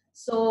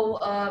 So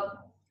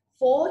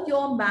for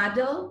your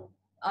madder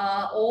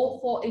or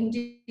for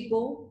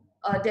indigo,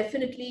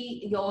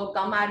 definitely your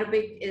gum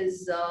arabic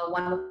is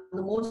one of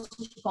the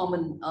most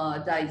common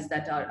dyes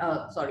that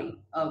are,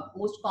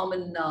 most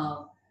common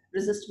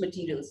resist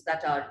materials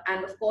that are.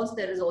 And of course,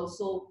 there is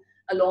also,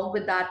 along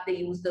with that, they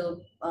use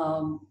the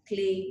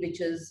clay, which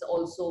is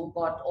also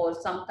got, or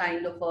some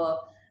kind of a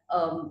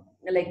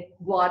like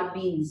guar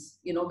beans,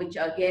 which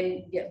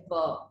again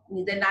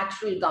they're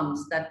natural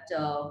gums that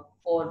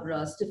or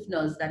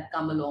stiffeners that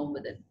come along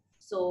with it.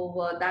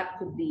 So that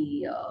could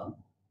be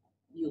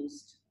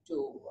used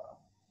to.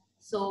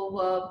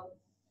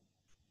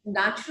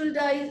 Natural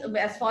dyes,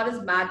 as far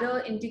as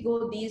madder,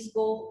 indigo, these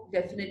go,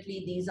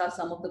 definitely these are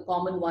some of the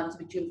common ones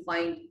which you'll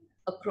find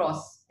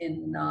across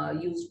in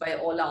used by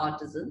all our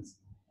artisans.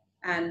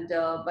 And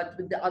but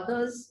with the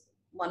others,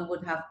 one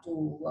would have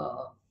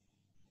to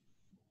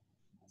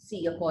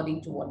see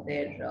according to what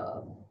their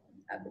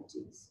habit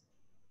is.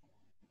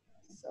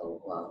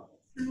 So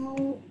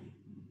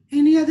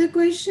any other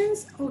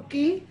questions?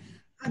 Okay.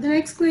 The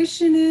next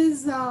question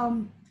is,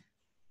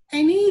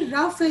 any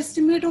rough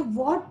estimate of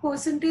what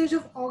percentage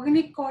of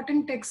organic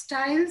cotton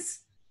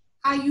textiles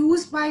are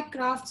used by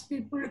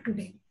craftspeople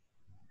today?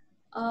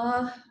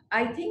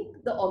 I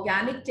think the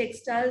organic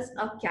textiles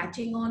are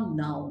catching on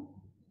now.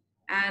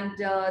 And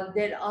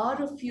there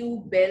are a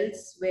few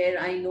belts where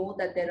I know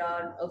that there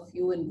are a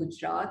few in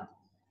Gujarat,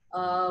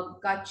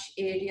 Kutch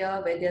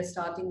area, where they're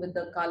starting with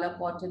the kala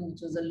cotton,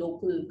 which is a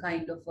local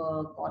kind of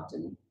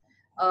cotton.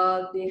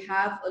 They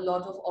have a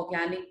lot of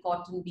organic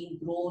cotton being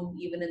grown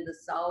even in the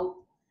south.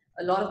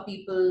 A lot of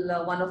people,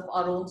 one of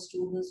our own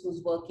students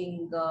who's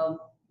working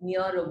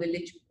near a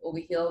village over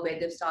here where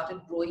they've started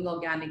growing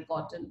organic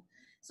cotton.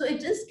 So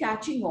it is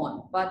catching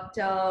on, but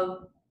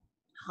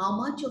how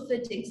much of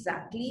it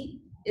exactly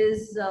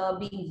is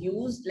being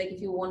used, like if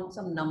you want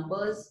some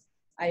numbers,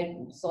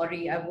 I'm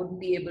sorry, I wouldn't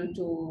be able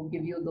to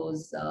give you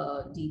those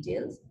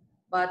details,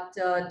 but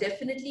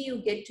definitely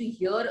you get to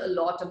hear a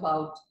lot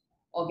about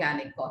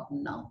organic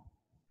cotton now.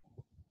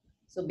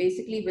 So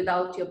basically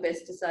without your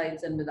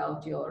pesticides and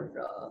without your,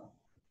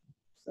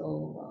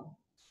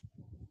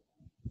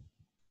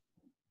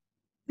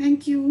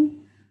 Thank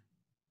you.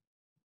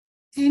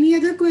 Any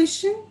other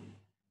question?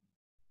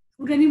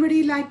 Would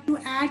anybody like to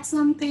add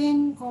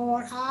something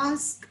or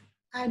ask?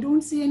 I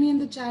don't see any in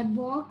the chat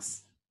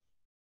box.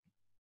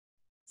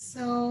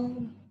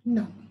 So,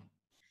 no.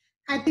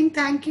 I think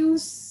thank you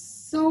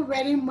so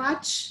very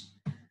much.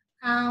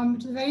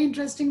 It's a very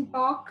interesting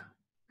talk.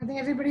 I think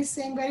everybody's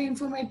saying very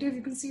informative.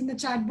 You can see in the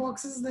chat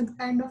boxes the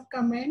kind of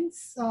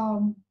comments.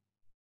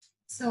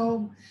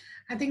 So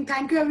I think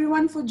thank you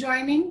everyone for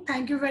joining.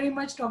 Thank you very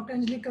much, Dr.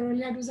 Anjali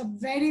Karolia. It was a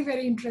very,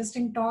 very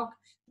interesting talk.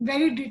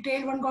 Very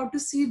detailed. One got to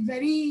see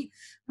the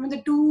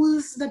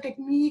tools, the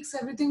techniques,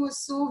 everything was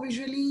so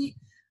visually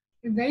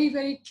very,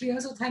 very clear.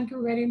 So thank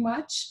you very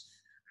much.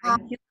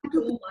 Thank you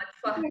so much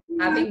for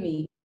having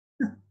me.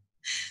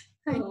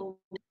 So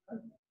it's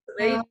a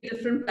very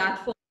different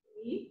platform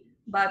for me,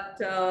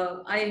 but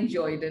I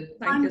enjoyed it.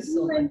 Thank you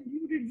so much.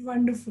 You did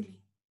wonderfully.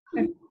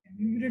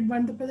 You did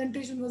one. The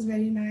presentation was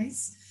very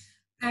nice.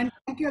 And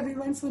thank you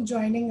everyone for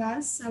joining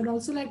us. I would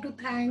also like to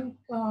thank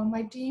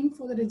my team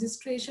for the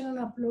registration and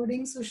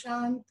uploading.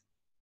 Sushant,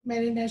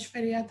 Marinesh,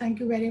 Feria, thank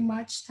you very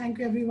much. Thank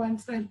you everyone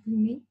for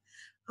helping me.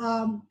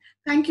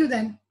 Thank you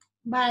then.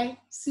 Bye.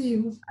 See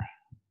you.